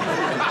flouncing.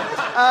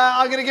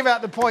 I'm going to give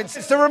out the points.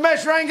 It's to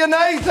Romesh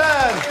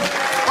Ranganathan!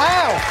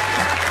 Wow!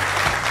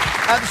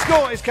 The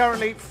score is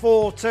currently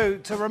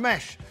 4-2 to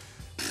Romesh.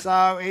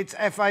 So it's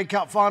FA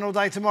Cup final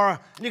day tomorrow.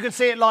 And you can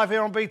see it live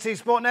here on BT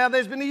Sport. Now,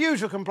 there's been the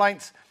usual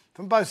complaints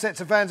from both sets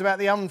of fans about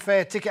the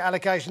unfair ticket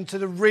allocation to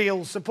the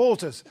real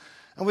supporters.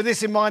 And with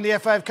this in mind, the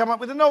FA have come up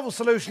with a novel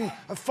solution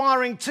of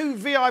firing 2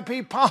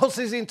 VIP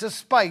passes into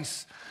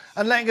space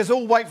and letting us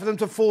all wait for them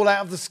to fall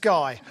out of the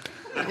sky.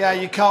 Yeah,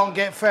 you can't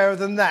get fairer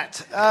than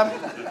that.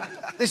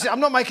 I'm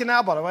not making that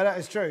up, by the way, that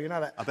is true, you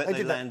know that. I bet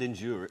they land in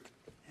Zurich.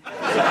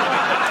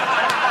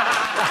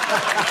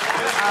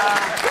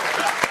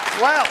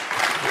 Well,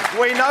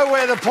 we know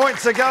where the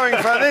points are going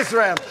for this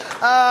round.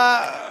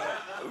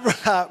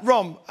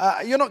 Rom,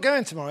 you're not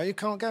going tomorrow. You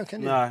can't go,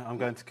 can you? No, I'm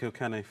going to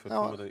Kilkenny for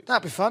comedy.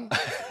 That'd be fun.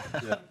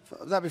 Yeah.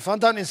 That'd be fun.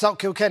 Don't insult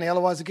Kilkenny,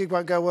 otherwise the gig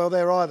won't go well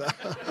there either.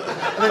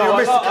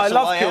 I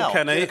love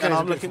Kilkenny, and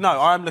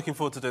I'm looking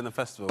forward to doing the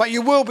festival. But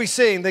you will be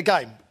seeing the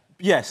game.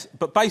 Yes,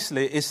 but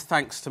basically it's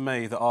thanks to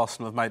me that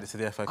Arsenal have made it to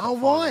the FA Cup final.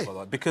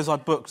 Why? Because I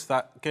booked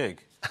that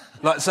gig.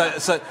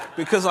 So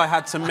because I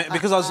had to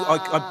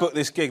I booked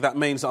this gig, that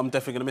means that I'm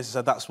definitely going to miss it.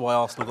 So that's why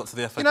Arsenal got to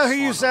the FA Cup. You know who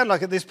final. you sound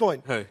like at this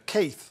point? Who?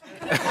 Keith.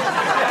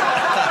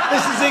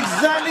 This is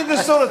exactly the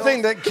sort of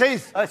thing that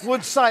Keith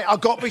would say. I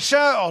got my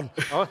shirt on.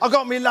 I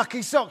got my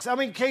lucky socks. I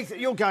mean, Keith,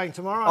 you're going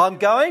tomorrow. I'm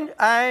going,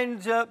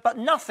 but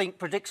nothing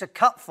predicts a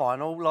cup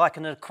final like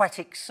an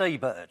aquatic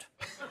seabird.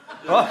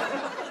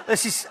 Right?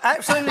 This is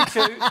absolutely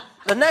true.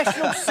 The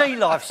National Sea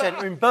Life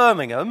Centre in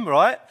Birmingham,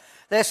 right?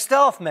 Their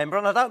staff member,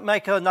 and I don't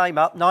make her name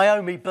up,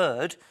 Naomi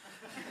Bird,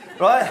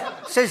 right,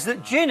 says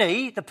that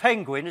Ginny, the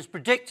penguin, has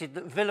predicted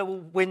that Villa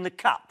will win the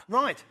cup.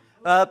 Right.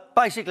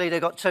 Basically,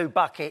 they've got 2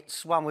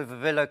 buckets, one with a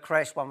Villa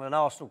crest, one with an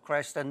Arsenal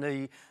crest, and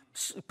the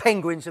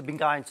penguins have been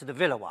going to the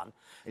Villa one.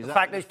 The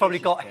fact that it's probably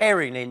got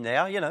herring in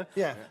there, you know.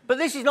 Yeah. But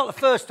this is not the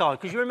first time,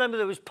 because you remember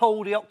there was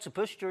Paul the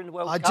octopus during the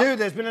World Cup. I do.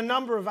 There's been a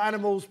number of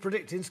animals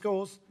predicting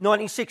scores.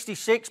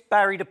 1966,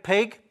 Barry the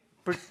pig.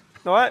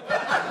 Right?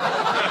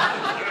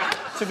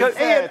 To be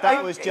fair,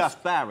 that was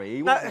just Barry.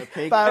 He wasn't a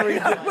pig. Barry.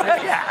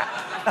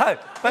 No,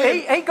 but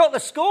he got the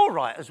score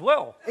right as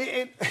well.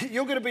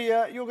 You're going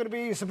to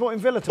be supporting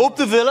Villa tomorrow. Up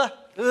the Villa.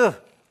 Ugh.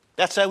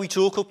 That's how we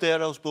talk up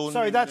there, Osborne.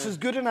 Sorry, that's as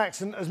good an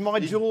accent as my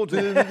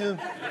Jordan.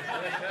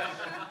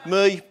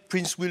 Me,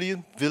 Prince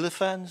William, Villa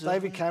fans.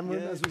 David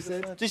Cameron, as we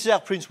said. This is how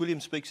Prince William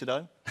speaks at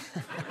home.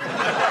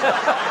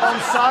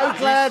 I'm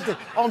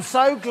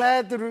so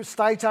glad the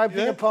state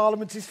opening of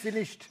Parliament is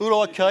finished. All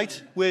right,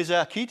 Kate, where's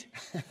our kid?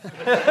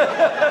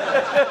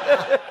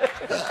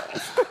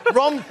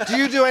 Ron, do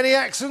you do any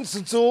accents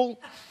at all?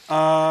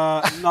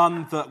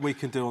 None that we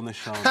can do on this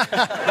show.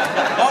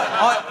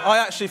 I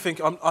actually think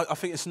I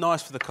think it's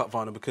nice for the cup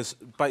final because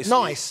basically.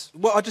 Nice.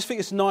 Well, I just think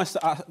it's nice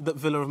that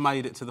Villa have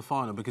made it to the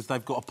final because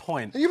they've got a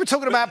point. You were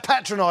talking about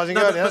patronising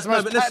earlier. That's the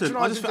most listen,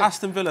 I just patronising think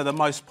Aston Villa the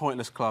most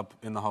pointless club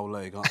in the whole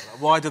league.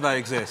 Why do they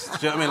exist?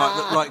 Do you know what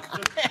I mean? Like,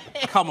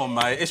 come on,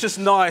 mate. It's just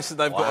nice that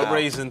they've got a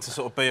reason to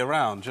sort of be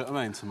around. Do you know what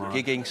I mean? Tomorrow.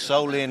 Gigging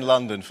solely in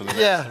London for the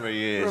next 3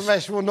 years.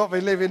 Ramesh will not be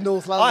living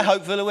North London. I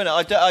hope Villa win it.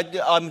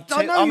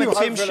 I'm a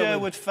Tim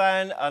Sherwood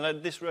fan,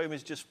 and this room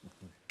is just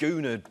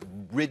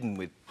gooner-ridden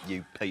with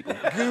you people.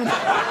 Gooner-ridden?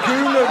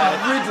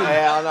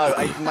 Yeah, I know.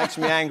 It makes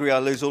me angry. I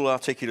lose all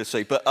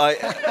articulacy. But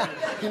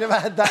You never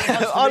had that.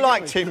 I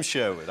like Tim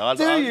Sherwood. What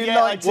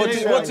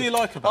do you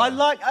like about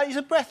him? He's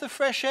a breath of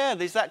fresh air.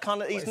 There's that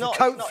kind of. He's not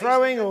coat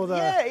throwing or the.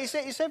 Yeah,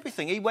 it's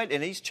everything. He went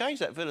in. He's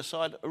changed that Villa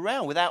side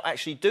around without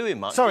actually doing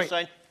much. Sorry. Just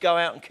saying, go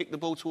out and kick the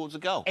ball towards the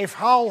goal. If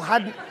Hull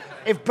had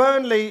beaten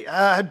Burnley,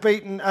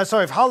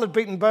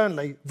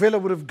 Villa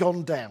would have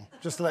gone down.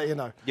 Just to let you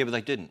know. Yeah, but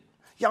they didn't.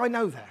 Yeah, I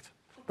know that.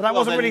 But that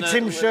wasn't really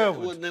Tim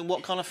Sherwood. Well, then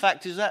what kind of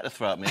fact is that to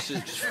throw at me?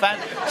 It's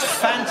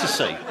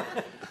fantasy.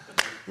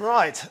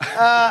 Right.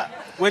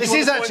 Where do you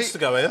want the points to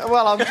go, Ian?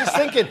 Well, I'm just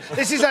thinking,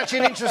 this is actually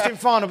an interesting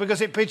final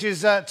because it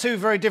pitches two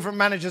very different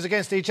managers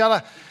against each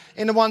other.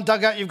 In the one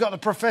dugout, you've got the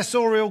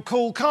professorial,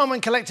 cool, calm and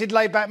collected,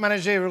 laid-back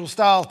managerial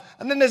style.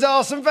 And then there's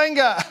Arsene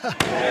Wenger.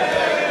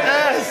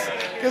 Yes,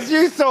 because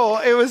you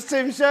thought it was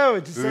Tim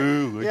Sherwood.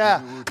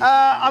 Yeah.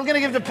 I'm going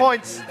to give the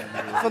points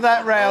for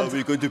that round.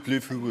 We're going to play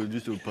through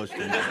this old past.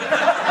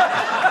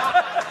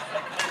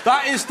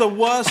 That is the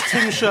worst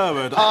Tim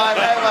Sherwood I've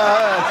ever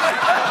heard.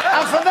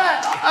 And for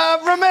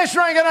that, Romesh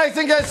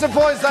Ranganathan gets the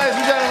points, ladies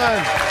and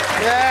gentlemen.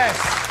 Yes.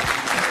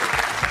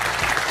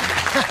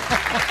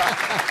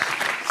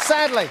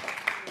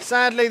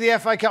 Sadly, the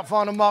FA Cup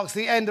final marks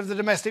the end of the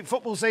domestic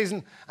football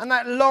season and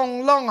that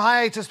long, long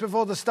hiatus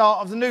before the start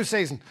of the new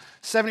season.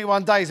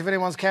 71 days, if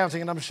anyone's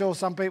counting, and I'm sure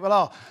some people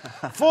are.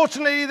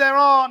 Fortunately, there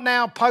are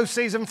now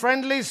post-season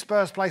friendlies.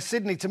 Spurs play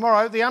Sydney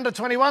tomorrow. The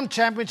Under-21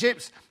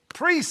 Championships,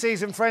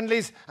 pre-season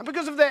friendlies, and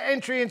because of their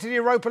entry into the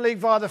Europa League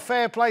via the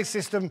fair play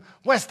system,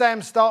 West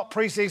Ham start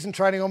pre-season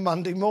training on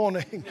Monday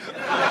morning.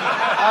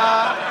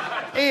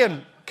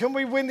 Ian, can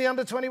we win the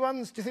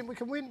Under-21s? Do you think we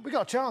can win? We've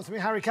got a chance. I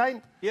mean, Harry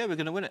Kane. Yeah, we're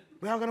going to win it.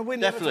 We are going to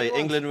win. Definitely. The Under-21s.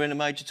 England are in a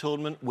major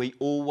tournament. We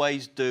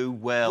always do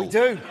well. We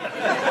do. We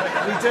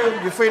do.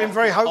 You're feeling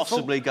very hopeful.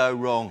 Possibly go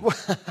wrong.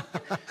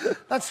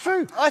 That's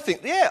true. I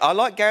think, yeah, I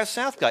like Gareth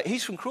Southgate.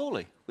 He's from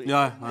Crawley.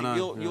 Yeah, I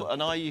know.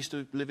 And I used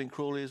to live in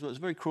Crawley as well. It's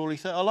a very Crawley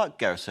thing. I like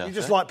Gareth Southgate. You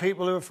just like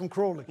people who are from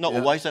Crawley. Not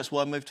always. That's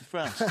why I moved to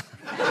France.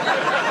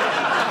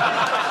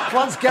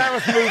 Once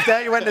Gareth moved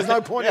out, you went, there's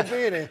no point in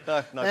being here.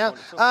 No now,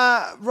 point at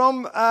all.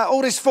 Rom,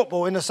 all this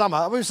football in the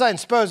summer, we were saying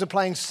Spurs are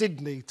playing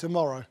Sydney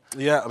tomorrow.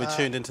 Yeah, I'll be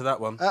tuned into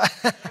that one.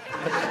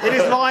 It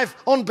is live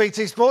on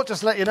BT Sport, just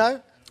to let you know.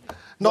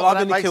 Well,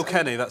 I'm going to kill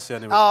Kenny, that's the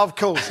only reason. Oh, of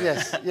course,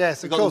 yes,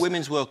 yes, We've of got course. the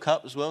Women's World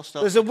Cup as well.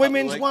 There's a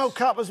Women's World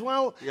Cup as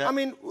well. Yeah. I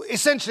mean,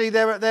 essentially,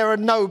 there are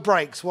no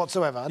breaks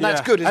whatsoever, and that's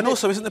good, isn't and it?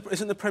 also,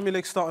 isn't the Premier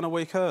League starting a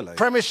week early?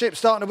 Premiership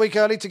starting a week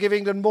early to give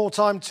England more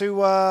time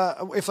to,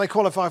 if they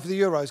qualify for the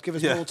Euros, give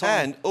us more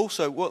time. And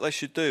also, what they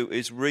should do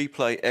is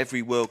replay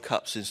every World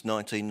Cup since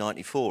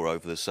 1994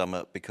 over the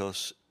summer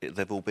because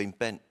they've all been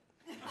bent.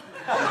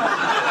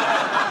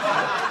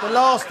 The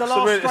last it's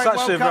great actually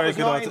World a very Cup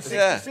good was idea.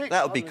 1966. Yeah,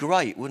 that would be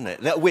great, wouldn't it?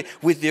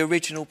 With the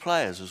original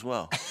players as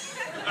well.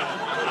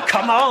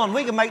 Come on,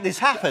 We can make this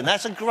happen.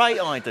 That's a great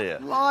idea.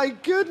 My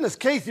goodness,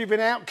 Keith, you've been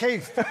out,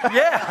 Keith.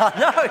 yeah, I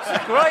know, it's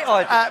a great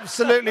idea.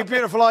 Absolutely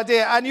beautiful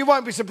idea, and you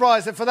won't be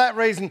surprised that for that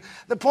reason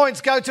the points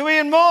go to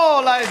Ian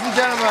Moore, ladies and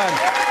gentlemen.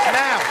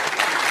 Now,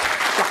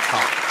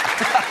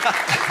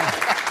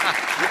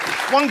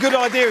 one good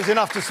idea is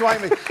enough to sway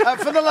me.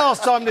 For the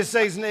last time this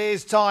season, it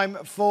is time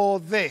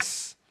for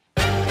this.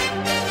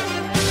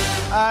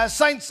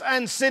 Saints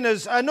and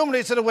Sinners. Normally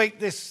it's of the week.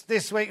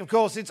 This week, of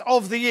course, it's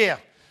of the year.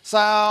 So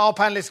our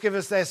panellists give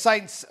us their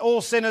Saints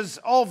or Sinners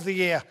of the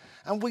year,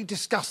 and we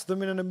discuss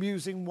them in an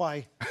amusing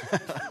way.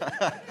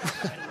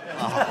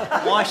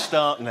 Why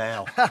start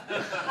now?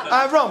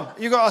 Ron,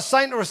 you got a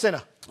saint or a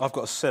sinner? I've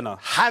got a sinner.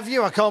 Have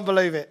you? I can't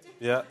believe it.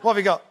 Yeah. What have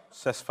you got?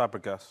 Cesc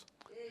Fabregas.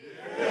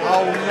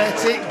 Oh,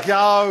 let it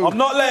go. I'm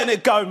not letting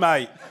it go,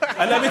 mate.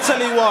 And let me tell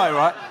you why,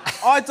 right?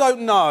 I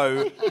don't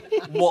know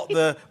what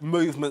the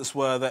movements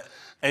were that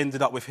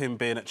ended up with him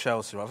being at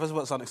Chelsea, right? First of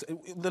all,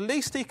 the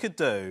least he could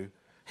do,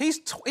 he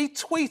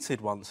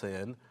tweeted once,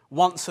 Ian,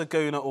 once a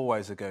gooner,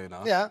 always a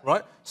gooner. Yeah.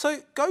 Right? So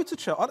go to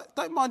Chelsea. I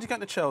don't mind you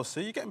going to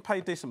Chelsea. You're getting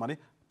paid decent money.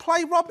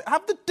 Play rubbish.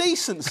 Have the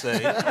decency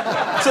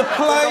to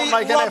play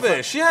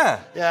rubbish.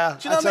 Yeah. Yeah.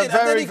 Do you know what I mean?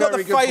 And then he got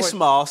the face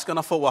mask, and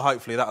I thought, well,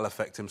 hopefully that'll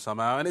affect him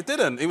somehow. And it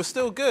didn't. He was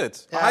still good.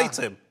 Yeah. I hate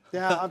him.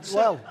 Yeah,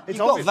 well, it's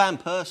You've obvious. got Van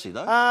Persie,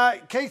 though.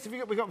 Keith, we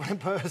got Van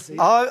Persie.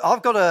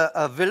 I've got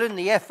a Villa in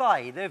the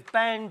FA. They've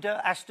banned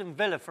Aston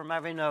Villa from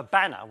having a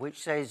banner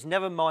which says,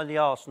 never mind the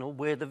Arsenal,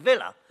 we're the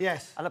Villa.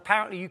 Yes. And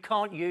apparently you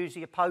can't use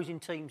the opposing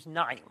team's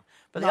name.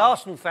 But the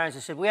Arsenal fans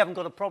have said, we haven't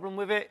got a problem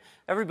with it.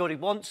 Everybody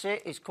wants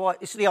it. It's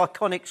the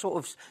iconic sort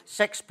of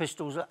Sex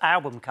Pistols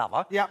album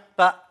cover. Yeah.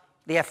 But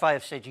the FA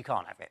have said you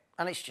can't have it.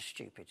 And it's just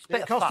stupid. It's a bit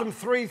It of cost fun. them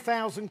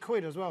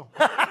 £3,000 as well.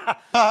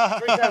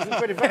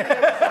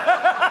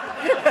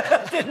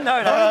 £3,000. Didn't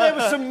know that. There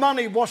was some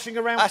money washing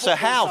around. That's a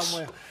house.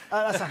 Somewhere.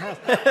 That's a house.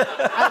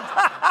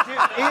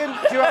 Ian,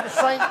 do you have a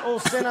saint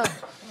or sinner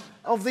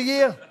of the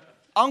year?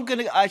 I'm going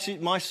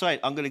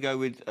to go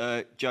with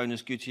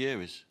Jonas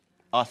Gutierrez.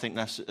 I think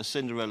that's a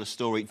Cinderella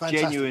story.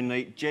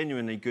 Fantastic.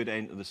 Genuinely good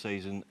end of the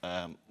season.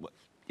 I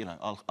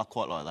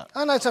quite like that.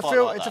 Oh no, it's a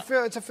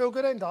feel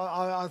good end.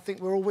 I think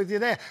we're all with you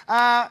there.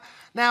 Now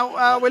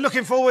we're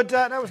looking forward.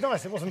 That was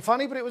nice. It wasn't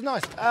funny, but it was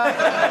nice.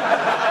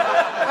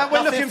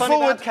 We're looking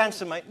forward. About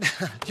cancer, mate.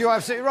 You're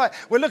absolutely right.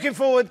 We're looking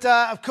forward,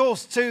 of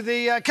course, to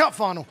the Cup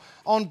final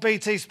on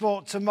BT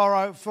Sport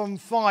tomorrow from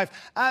 5.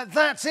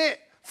 That's it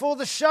for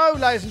the show,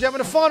 ladies and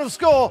gentlemen. The final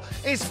score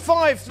is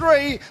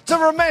 5-3 to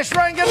Romesh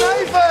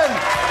Ranganathan.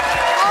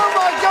 Oh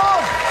my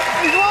God,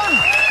 he's won.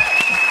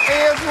 He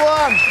has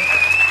won.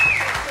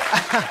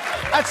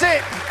 That's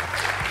it.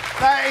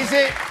 That is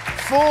it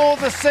for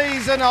the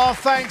season. Our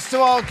thanks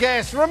to our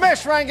guests,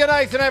 Romesh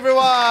Ranganathan,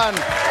 everyone.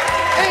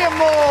 Ian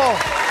Moore.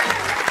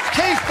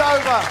 Keith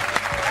Dover,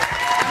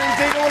 and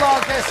indeed all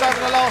our guests over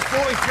the last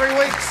 43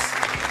 weeks.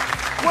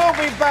 We'll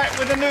be back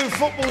with the new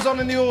footballs on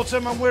in the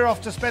autumn, and we're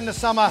off to spend the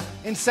summer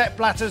in Sepp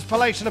Blatter's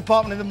palatial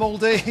apartment in the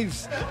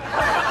Maldives.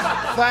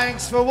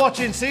 Thanks for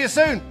watching. See you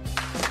soon.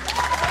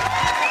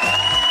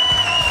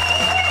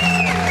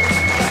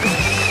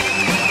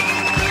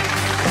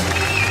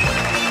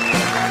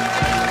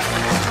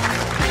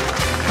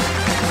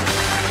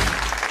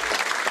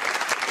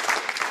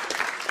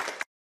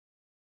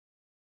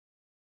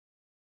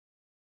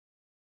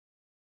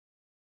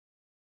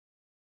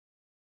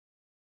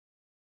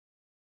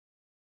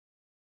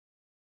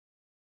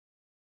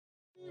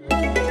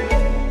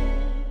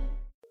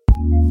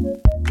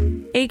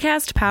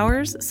 Acast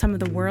powers some of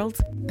the world's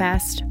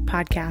best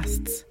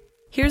podcasts.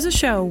 Here's a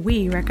show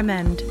we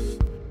recommend.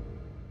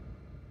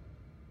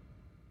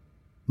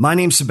 My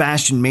name's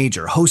Sebastian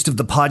Major, host of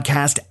the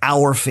podcast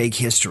Our Fake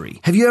History.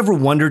 Have you ever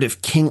wondered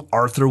if King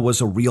Arthur was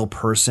a real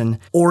person?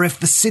 Or if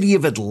the city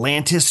of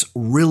Atlantis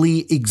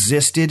really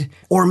existed?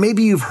 Or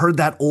maybe you've heard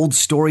that old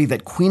story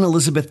that Queen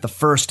Elizabeth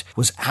I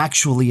was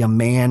actually a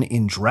man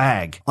in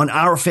drag. On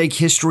Our Fake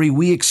History,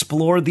 we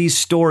explore these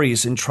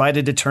stories and try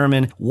to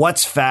determine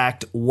what's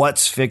fact,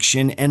 what's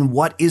fiction, and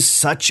what is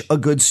such a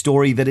good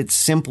story that it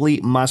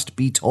simply must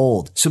be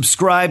told.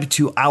 Subscribe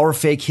to Our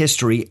Fake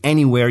History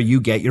anywhere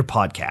you get your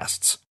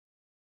podcasts.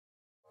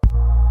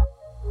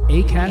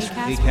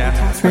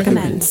 Acast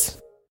recommends.